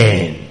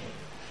men.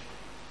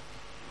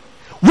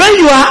 When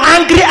you are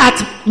angry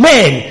at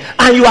men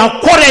and you are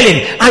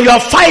quarreling and you are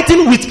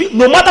fighting with people,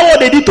 no matter what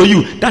they did to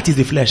you, that is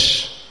the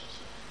flesh.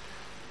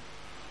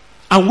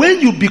 And when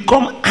you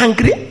become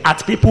angry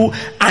at people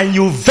and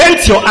you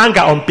vent your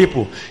anger on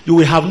people, you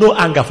will have no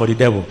anger for the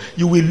devil.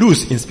 You will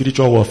lose in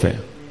spiritual warfare.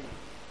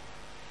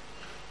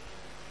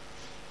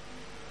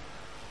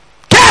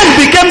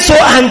 Cain became so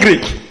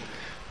angry.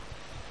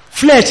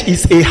 Flesh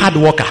is a hard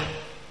worker.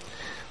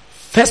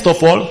 First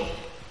of all,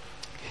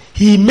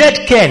 he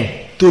made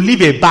Cain to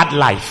live a bad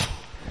life.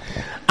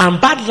 And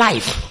bad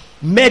life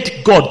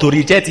made God to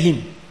reject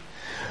him.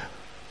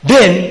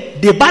 Then,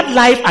 the bad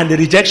life and the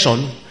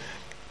rejection,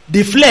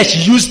 the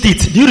flesh used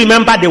it. Do you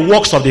remember the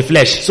works of the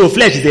flesh? So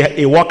flesh is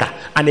a worker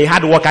and a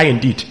hard worker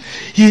indeed.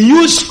 He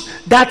used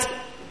that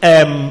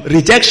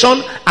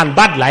rejection and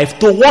bad life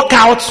to work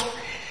out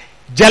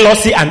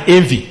jealousy and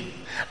envy.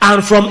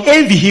 And from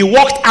envy, he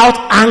worked out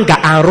anger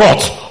and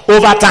wrath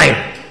over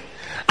time.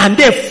 And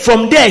then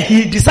from there,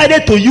 he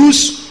decided to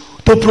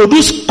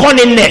produce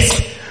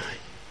cunningness,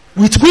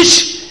 with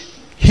which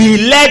he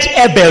led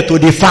Abel to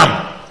the farm.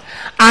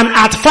 And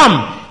at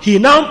farm, he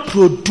now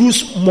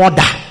produced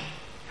murder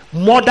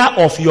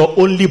of your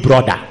only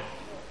brother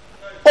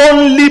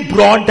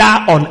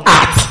on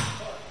earth.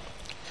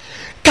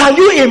 Can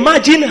you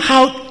imagine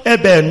how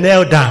Abel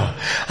knelt down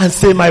and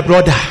say, my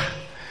brother,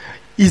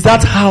 is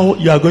that how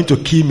you are going to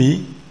kill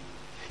me?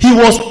 He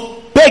was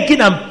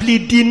begging and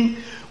pleading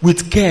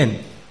with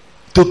Cain,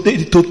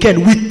 to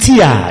Cain with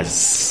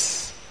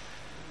tears.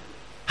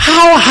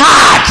 How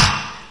hard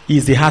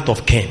is the heart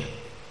of Cain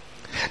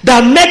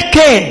that made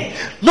Cain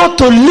not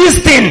to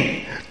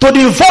listen to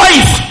the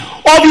voice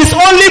of his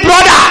only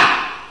brother?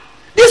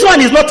 This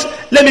one is not,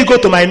 let me go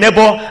to my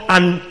neighbor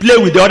and play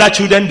with the other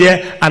children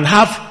there and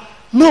have.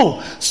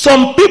 No.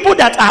 Some people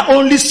that are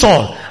only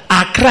son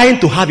are crying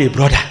to have a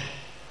brother.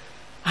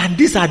 And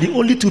these are the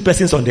only two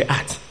persons on the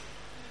earth.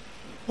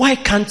 Why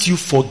can't you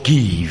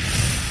forgive?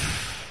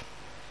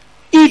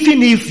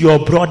 Even if your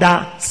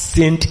brother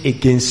sinned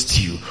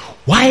against you,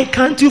 why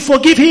can't you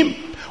forgive him?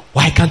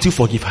 Why can't you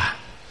forgive her?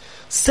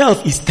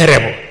 Self is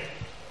terrible.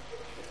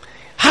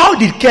 How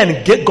did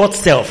Cain got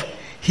self?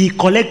 He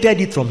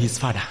collected it from his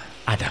father,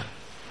 Adam.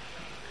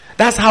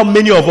 That's how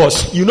many of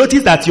us, you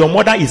notice that your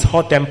mother is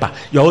hot temper.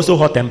 You're also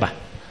hot temper.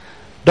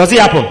 Does it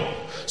happen?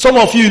 Some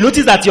of you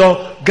notice that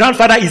your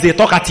grandfather is a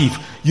talkative.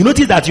 You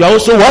notice that you are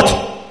also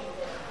what?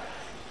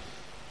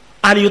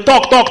 And you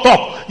talk.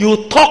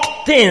 You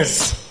talk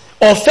things.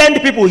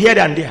 Offend people here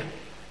and there.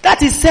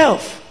 That is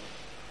self.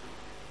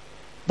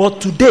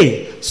 But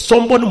today,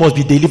 somebody must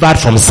be delivered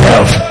from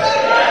self.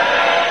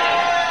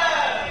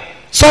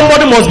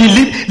 Somebody must be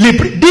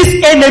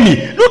this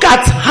enemy. Look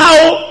at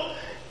how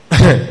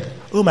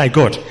oh my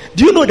God.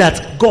 Do you know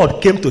that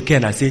God came to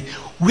Cain and said,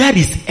 where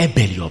is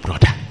Abel, your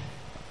brother?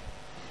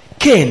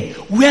 Cain,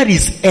 where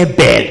is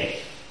Abel,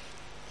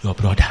 your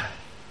brother?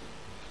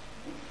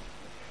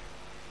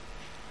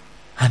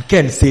 And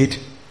Cain said,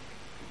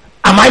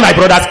 am I my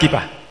brother's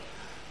keeper?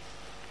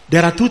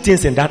 There are two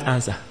things in that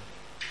answer.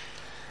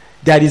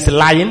 There is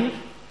lying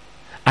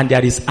and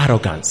there is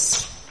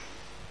arrogance.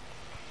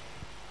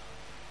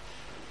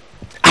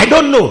 I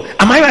don't know.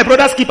 Am I my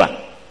brother's keeper?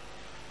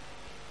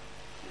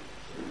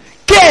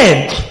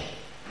 Cain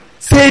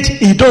said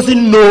he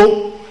doesn't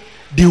know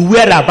the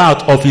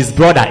whereabouts of his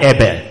brother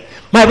Abel.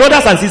 My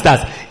brothers and sisters,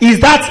 is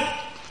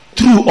that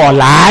true or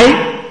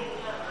lie?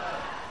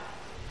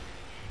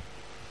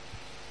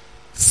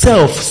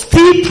 Self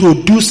still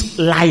produce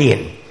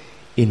lying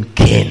in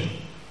Cain.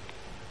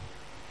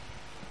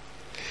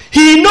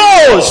 He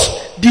knows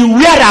the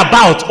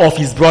whereabouts of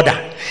his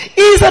brother.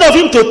 Instead of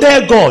him to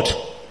tell God,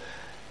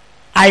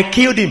 I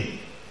killed him.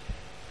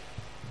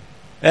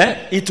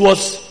 It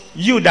was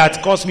you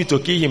that caused me to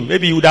kill him.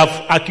 Maybe he would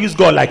have accused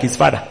God like his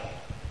father.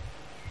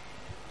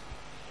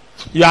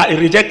 You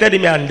rejected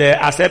him and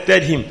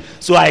accepted him.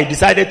 So I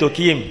decided to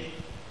kill him.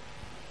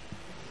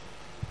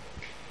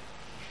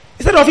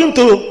 Instead of him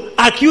to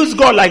accuse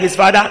God like his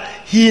father,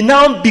 he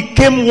now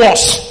became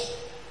worse.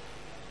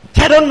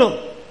 I don't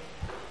know.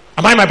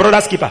 Am I my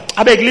brother's keeper?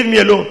 I beg, leave me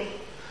alone.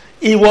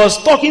 He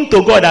was talking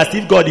to God as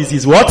if God is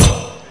his what?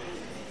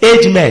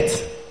 Age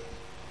mate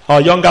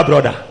or younger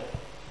brother.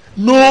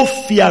 No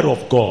fear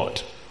of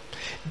God.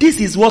 This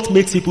is what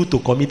makes people to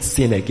commit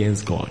sin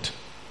against God.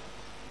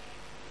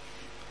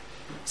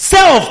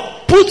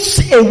 Self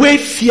puts away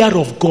fear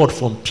of God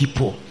from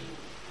people.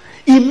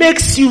 It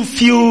makes you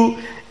feel,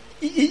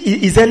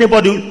 is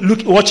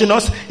anybody watching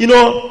us? You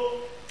know,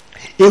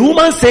 a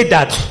woman said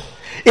that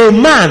a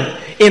man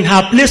in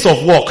her place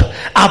of work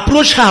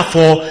approached her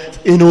for,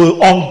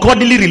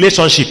 ungodly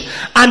relationship.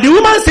 And the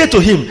woman said to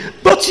him,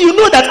 but you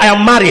know that I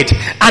am married.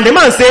 And the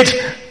man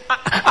said,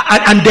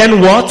 and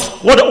then what?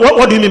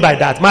 What do you mean by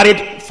that?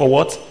 Married for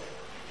what?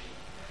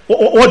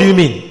 What do you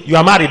mean? You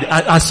are married,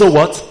 and so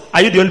what?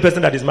 Are you the only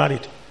person that is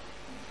married?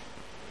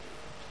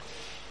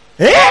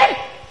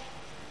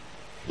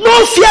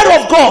 No fear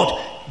of God.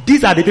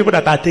 These are the people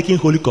that are taking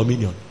Holy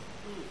Communion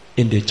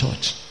in the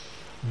church.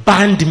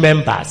 Band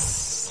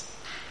members.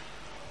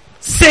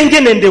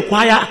 Singing in the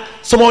choir.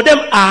 Some of them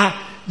are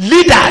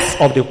leaders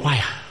of the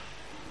choir.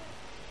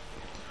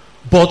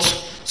 But,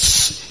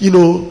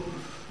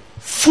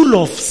 full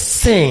of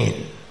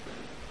sin.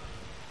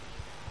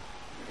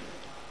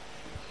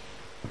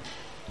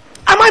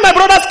 Am I my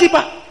brother's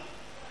keeper?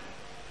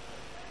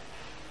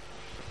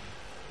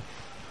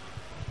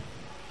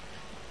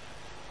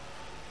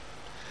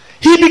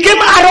 He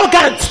became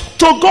arrogant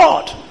to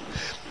God.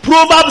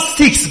 Proverbs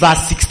 6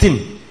 verse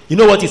 16. You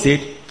know what he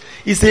said?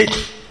 He said,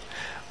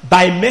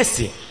 by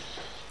mercy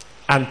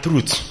and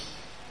truth,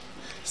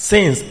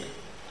 sins,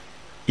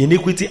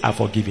 iniquity are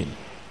forgiven.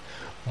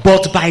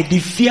 But by the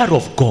fear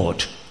of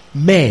God,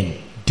 men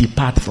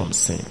depart from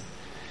sin.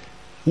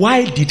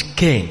 Why did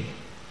Cain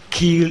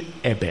kill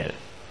Abel?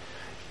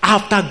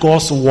 After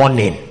God's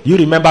warning. You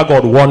remember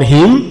God warned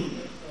him?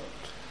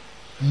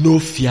 No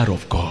fear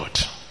of God.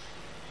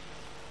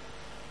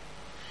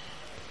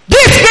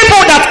 These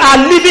people that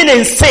are living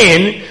in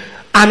sin,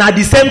 and at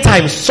the same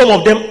time, some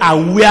of them are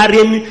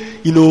wearing,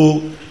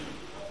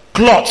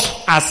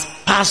 cloth as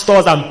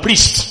pastors and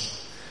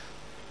priests.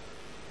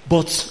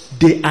 But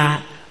they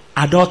are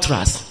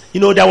adulterers.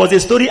 There was a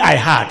story I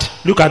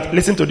heard.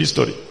 Listen to this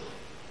story.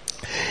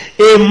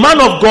 A man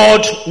of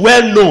God,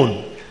 well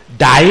known,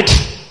 died.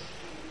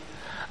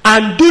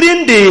 And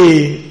during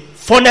the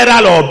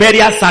funeral or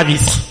burial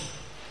service,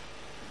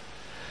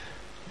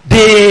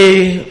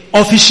 the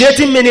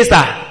officiating minister,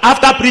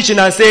 after preaching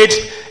and said,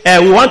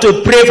 we want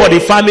to pray for the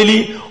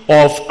family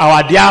of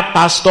our dear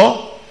pastor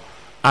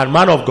and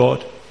man of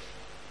God.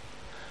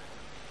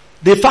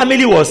 The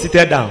family was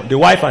seated down, the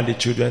wife and the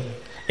children,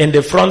 in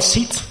the front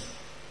seat.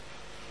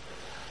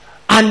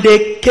 And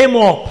they came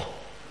up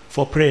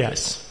for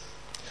prayers.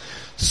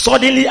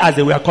 Suddenly, as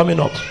they were coming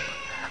up,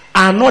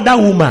 another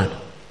woman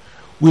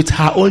with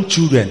her own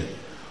children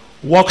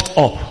walked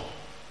up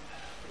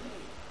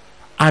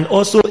and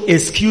also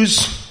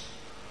excused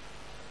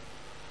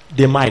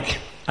the mic.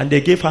 And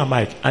they gave her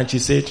mic. And she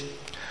said,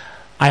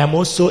 I am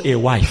also a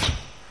wife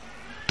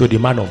to the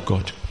man of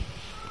God.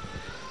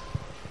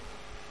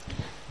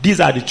 These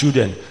are the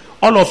children.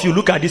 All of you,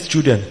 look at these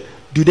children.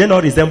 Do they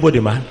not resemble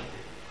the man?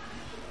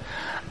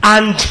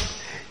 And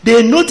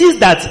they noticed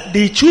that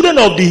the children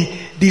of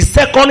the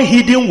second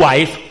hidden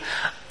wife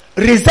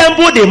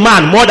resemble the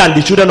man more than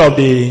the children of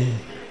the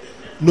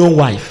known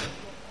wife.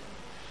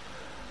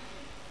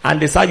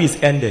 And the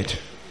service ended.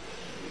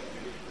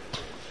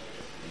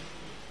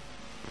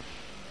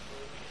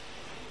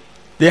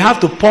 They have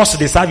to pause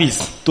the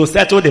service to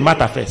settle the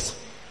matter first.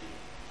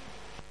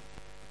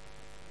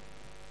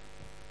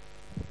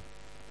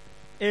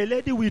 A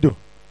lady widow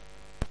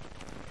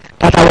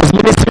that I was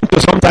ministering to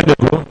some time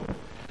ago,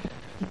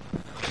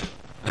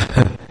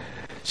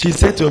 she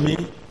said to me,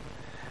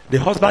 the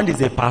husband is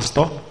a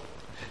pastor,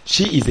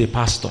 she is a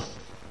pastor.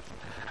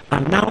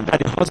 And now that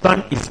the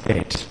husband is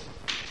dead,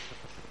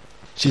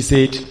 she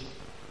said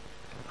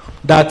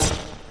that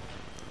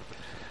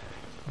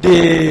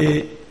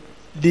the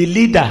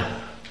leader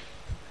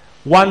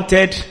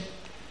wanted,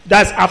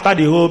 that's after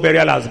the whole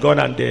burial has gone,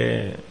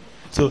 and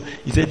so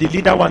he said the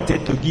leader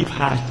wanted to give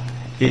her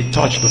a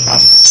church to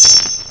have,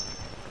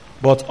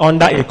 but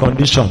under a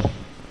condition.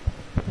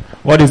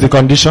 What is the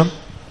condition?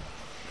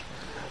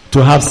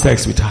 To have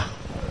sex with her.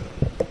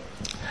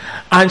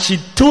 And she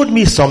told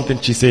me something.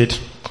 She said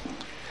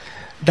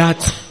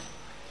that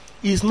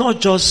it's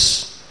not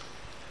just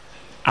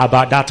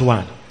about that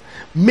one.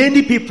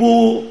 Many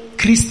people,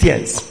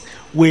 Christians,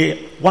 will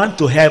want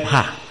to help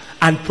her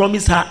and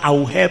promise her, I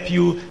will help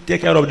you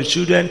take care of the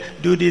children,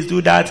 do this,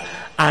 do that,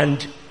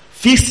 and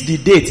fix the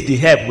date the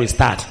help will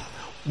start.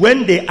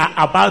 When they are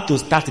about to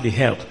start the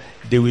help,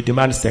 they will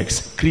demand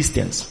sex.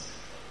 Christians.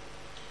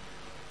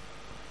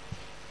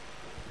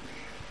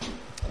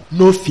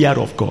 No fear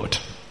of God.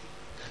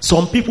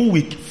 Some people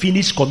will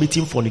finish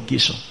committing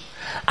fornication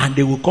and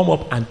they will come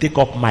up and take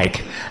up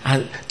mic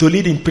and to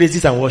lead in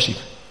praises and worship.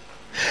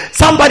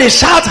 Somebody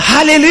shout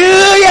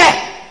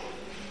hallelujah.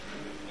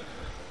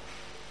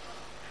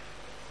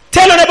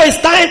 Tell your neighbor it's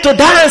time to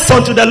dance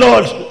unto the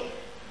Lord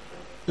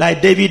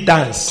like David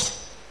danced.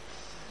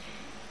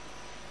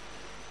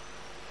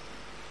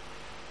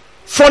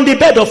 From the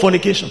bed of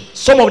fornication.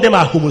 Some of them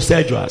are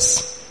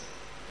homosexuals.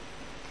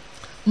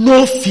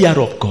 No fear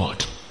of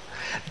God.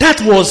 That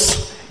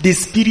was the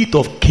spirit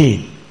of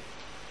Cain.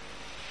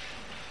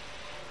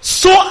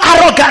 So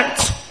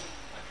arrogant.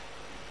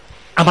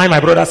 Am I my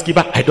brother's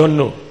keeper? I don't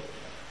know.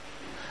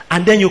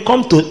 And then you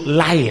come to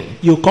lying.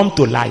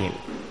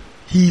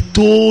 He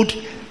told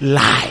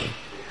lie.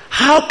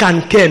 How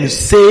can Cain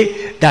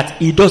say that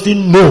he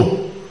doesn't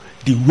know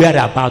the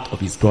whereabouts of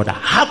his brother?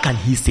 How can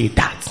he say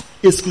that?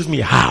 Excuse me,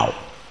 how?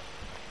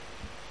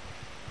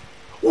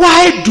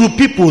 Why do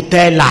people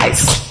tell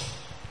lies?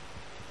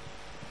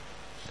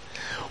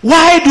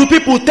 Why do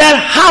people tell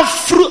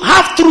half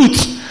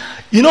truth?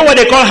 You know what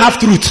they call half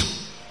truth?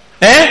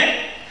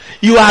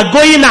 You are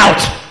going out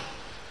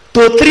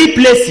to 3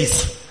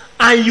 places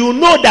and you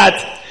know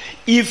that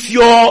if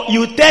you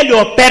tell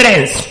your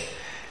parents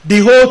the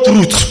whole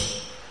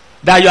truth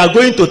that you are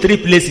going to 3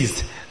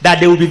 places,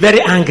 that they will be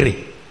very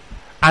angry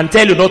and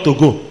tell you not to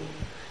go.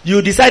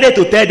 You decided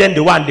to tell them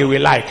the one they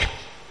will like.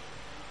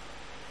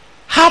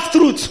 Half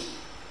truth.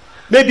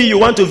 Maybe you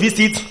want to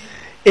visit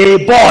a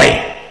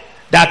boy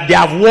that they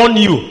have warned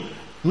you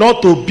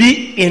not to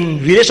be in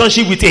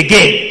relationship with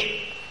again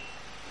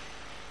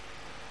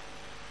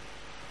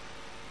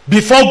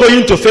before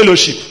going to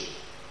fellowship.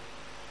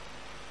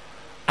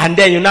 And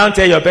then you now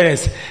tell your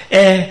parents,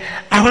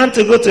 I want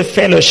to go to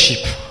fellowship.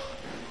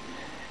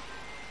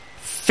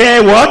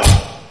 Fair what?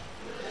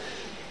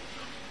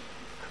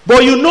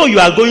 But you know you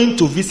are going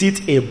to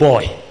visit a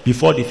boy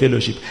before the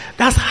fellowship.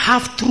 That's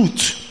half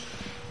truth.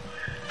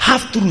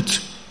 Half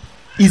truth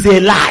is a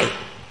lie.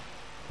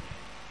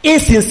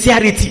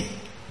 Insincerity.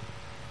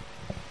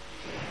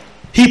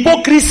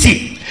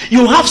 Hypocrisy.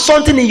 You have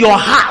something in your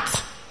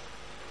heart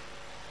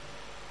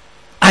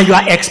and you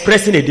are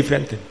expressing a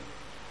different thing.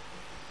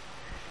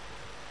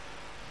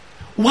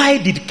 Why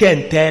did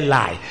Cain tell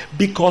lie?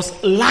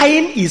 Because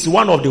lying is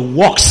one of the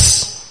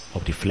works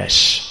of the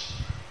flesh.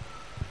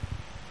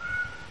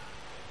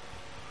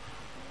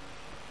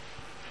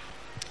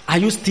 Are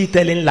you still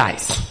telling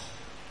lies?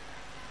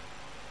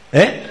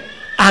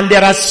 And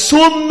there are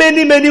so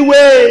many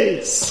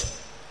ways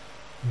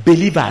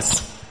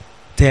believers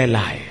tell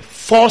lie.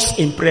 False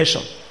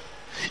impression.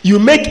 You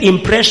make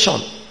impression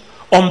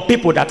on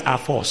people that are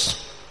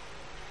false.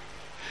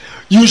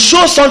 You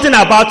show something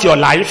about your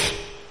life,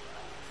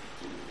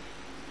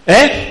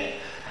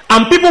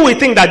 and people will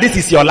think that this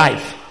is your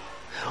life.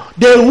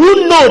 They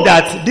will know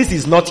that this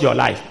is not your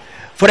life.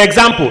 For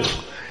example,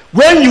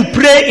 when you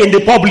pray in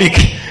the public,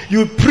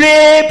 you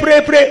pray,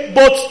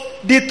 but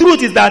the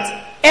truth is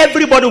that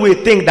everybody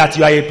will think that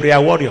you are a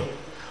prayer warrior.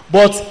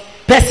 But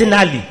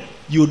personally,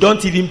 you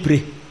don't even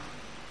pray.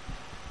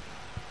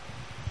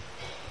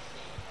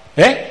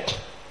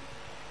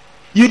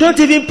 You don't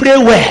even pray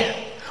well.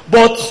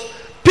 But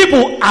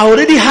people are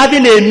already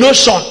having a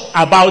notion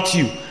about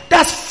you.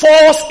 That's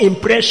false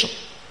impression.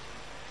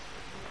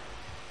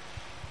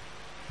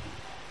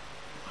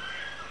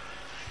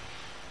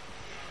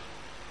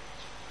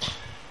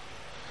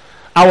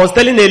 I was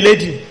telling a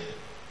lady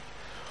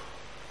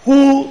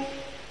who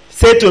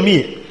said to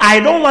me, I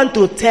don't want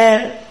to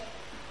tell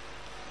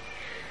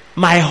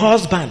my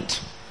husband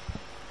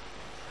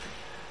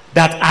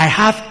that I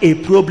have a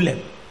problem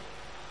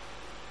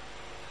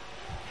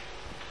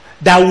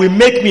that will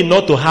make me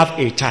not to have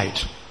a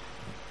child.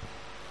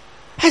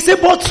 I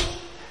said, but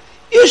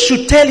you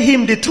should tell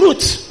him the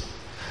truth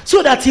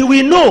so that he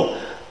will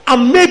know,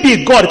 and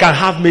maybe God can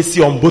have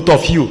mercy on both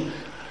of you.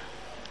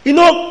 You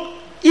know,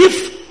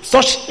 if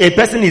such a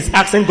person is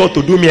asking God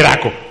to do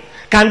miracle,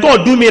 can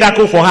God do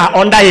miracle for her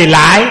under a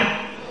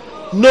lie?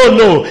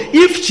 No.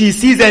 If she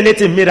sees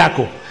anything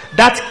miracle,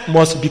 that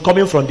must be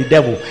coming from the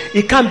devil.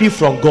 It can't be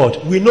from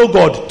God. We know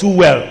God too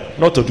well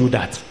not to do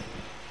that.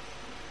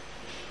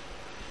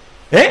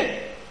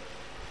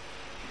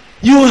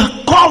 You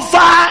cover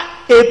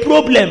a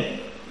problem.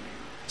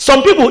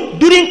 Some people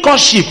during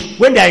courtship,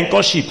 when they are in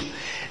courtship,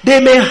 they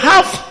may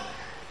have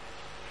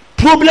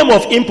problem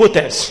of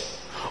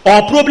impotence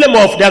or problem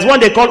of, there's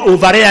one they call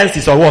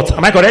ovariances or what.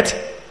 Am I correct?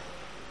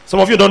 Some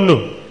of you don't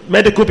know.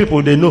 Medical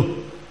people, they know.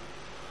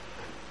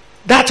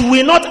 That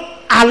will not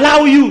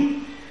allow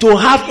you to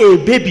have a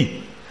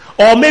baby,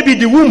 or maybe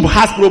the womb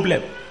has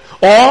problem,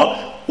 or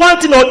one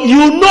thing or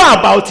you know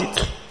about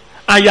it,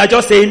 and you are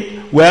just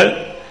saying,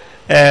 well,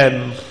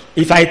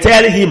 if I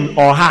tell him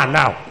or her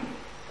now,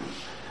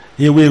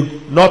 he will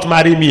not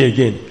marry me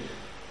again.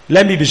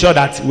 Let me be sure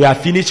that we are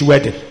finished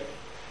wedding.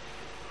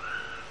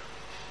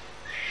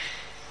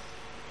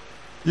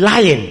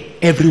 Lying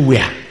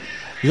everywhere,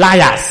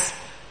 liars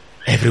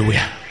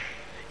everywhere,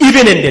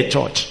 even in the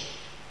church.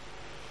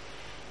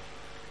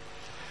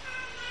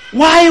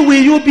 Why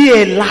will you be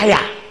a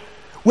liar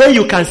when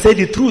you can say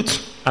the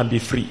truth and be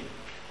free?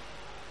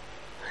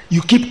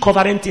 You keep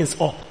covering things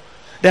up.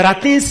 There are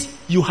things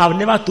you have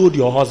never told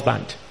your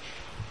husband.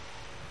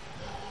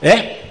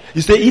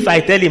 You say, if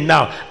I tell him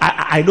now,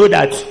 I know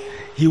that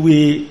he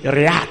will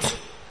react.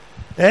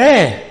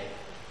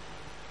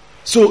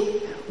 So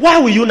why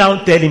will you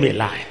now tell him a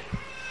lie?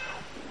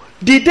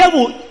 The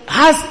devil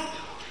has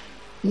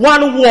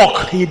one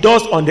work he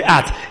does on the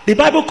earth. The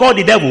Bible called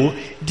the devil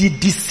the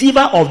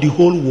deceiver of the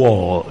whole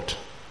world.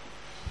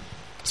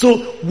 So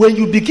when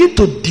you begin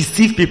to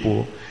deceive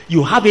people,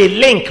 you have a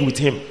link with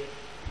him.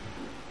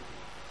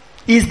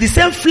 It's the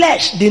same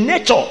flesh, the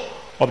nature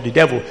of the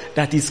devil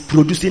that is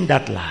producing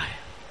that lie.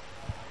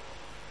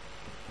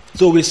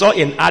 So we saw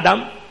in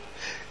Adam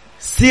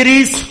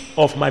series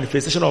of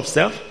manifestation of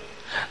self,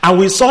 and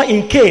we saw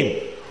in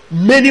Cain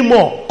many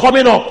more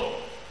coming up.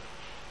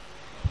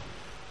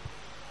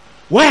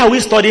 Why are we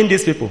studying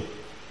these people?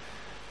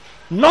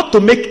 Not to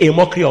make a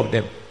mockery of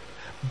them,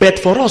 but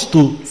for us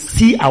to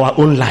see our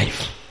own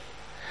life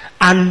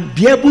and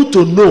be able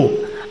to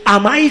know,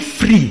 am I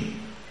free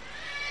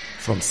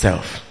from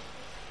self?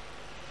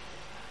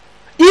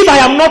 If I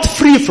am not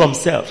free from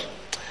self,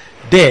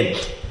 then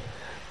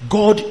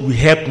God will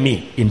help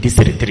me in this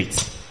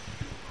retreat.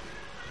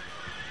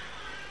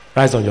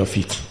 Rise on your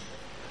feet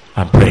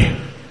and pray.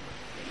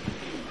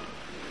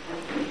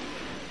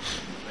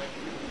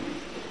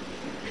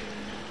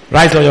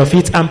 Rise on your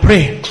feet and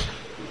pray.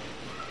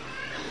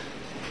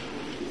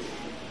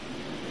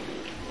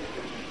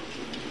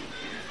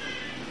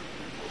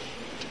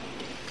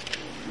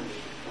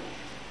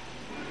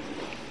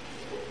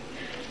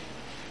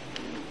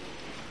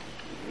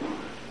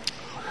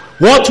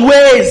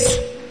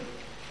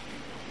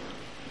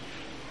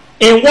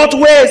 In what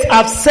ways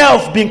have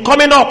self been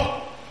coming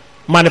up,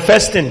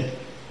 manifesting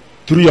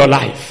through your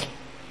life?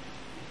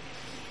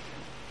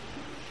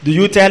 Do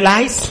you tell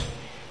lies?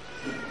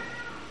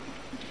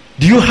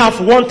 Do you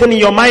have one thing in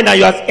your mind and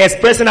you are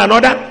expressing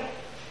another?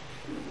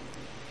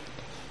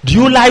 Do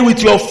you lie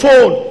with your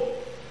phone?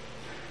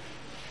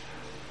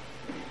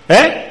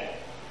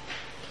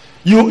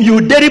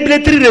 You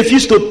deliberately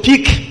refuse to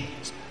pick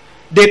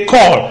the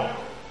call.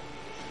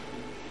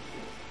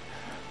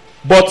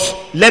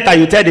 But later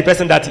you tell the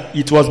person that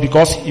it was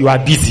because you are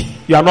busy.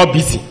 You are not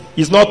busy.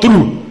 It's not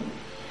true.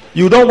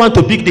 You don't want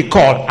to pick the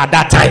call at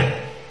that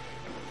time.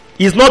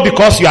 It's not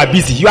because you are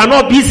busy. You are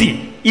not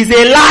busy. It's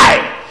a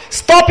lie.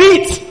 Stop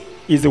it.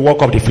 It's the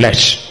work of the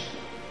flesh.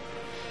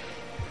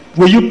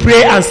 Will you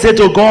pray and say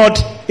to God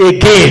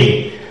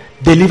again,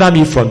 deliver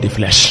me from the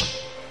flesh.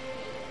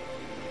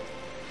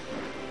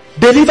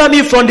 Deliver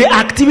me from the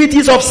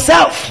activities of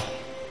self.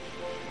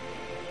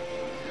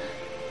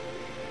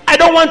 I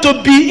don't want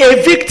to be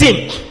a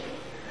victim,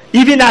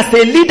 even as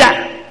a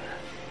leader.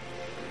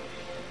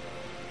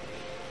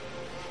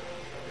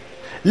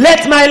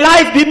 Let my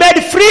life be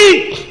made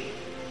free.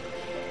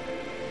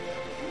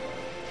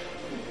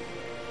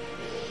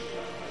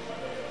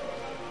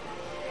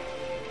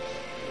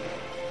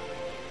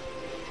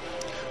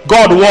 God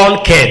God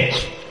warned Cain,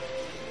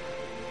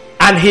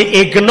 and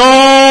he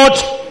ignored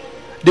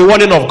the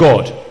warning of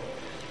God,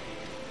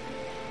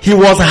 he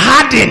was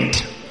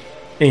hardened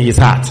in his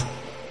heart.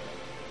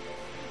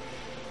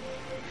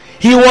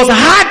 He was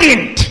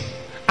hardened,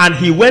 and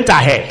he went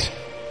ahead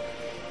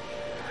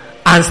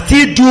and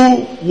still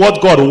do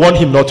what God warned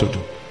him not to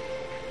do.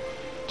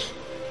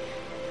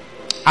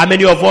 How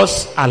many of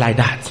us are like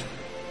that?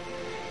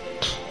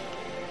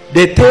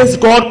 The things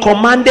God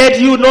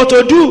commanded you not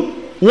to do,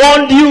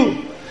 warned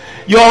you,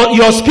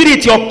 your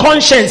spirit, your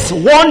conscience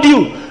warned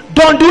you,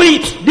 don't do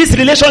it. This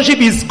relationship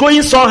is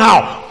going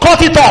somehow.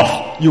 Cut it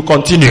off. You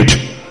continued.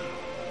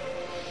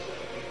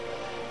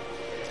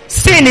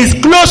 Sin is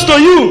close to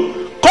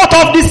you. Cut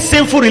off this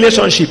sinful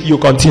relationship. You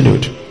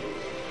continued.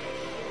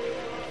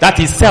 That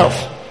is self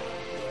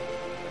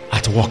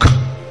at work.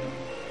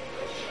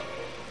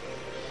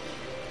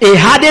 A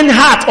hardened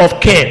heart of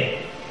Cain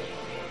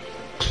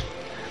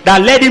that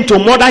led him to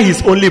murder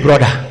his only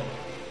brother.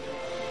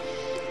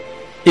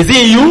 Is it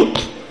in you?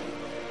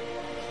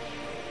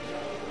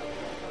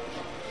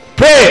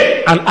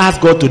 Pray and ask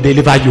God to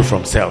deliver you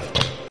from self.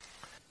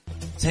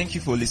 Thank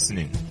you for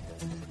listening.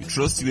 We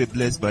trust you were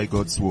blessed by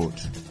God's word.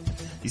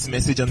 This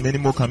message and many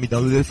more can be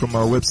downloaded from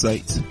our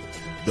website,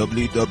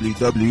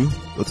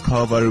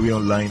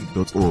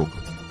 www.calvaryonline.org.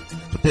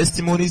 For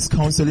testimonies,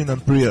 counseling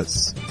and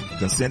prayers, you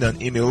can send an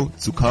email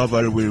to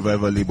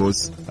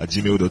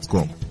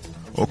calvaryrevivallabels@gmail.com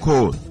or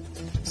call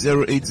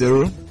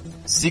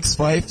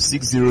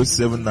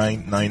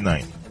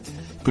 080-6560-7999. You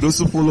could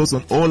also follow us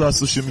on all our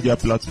social media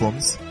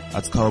platforms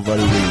at Calvary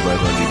Way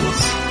Revival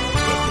Labels.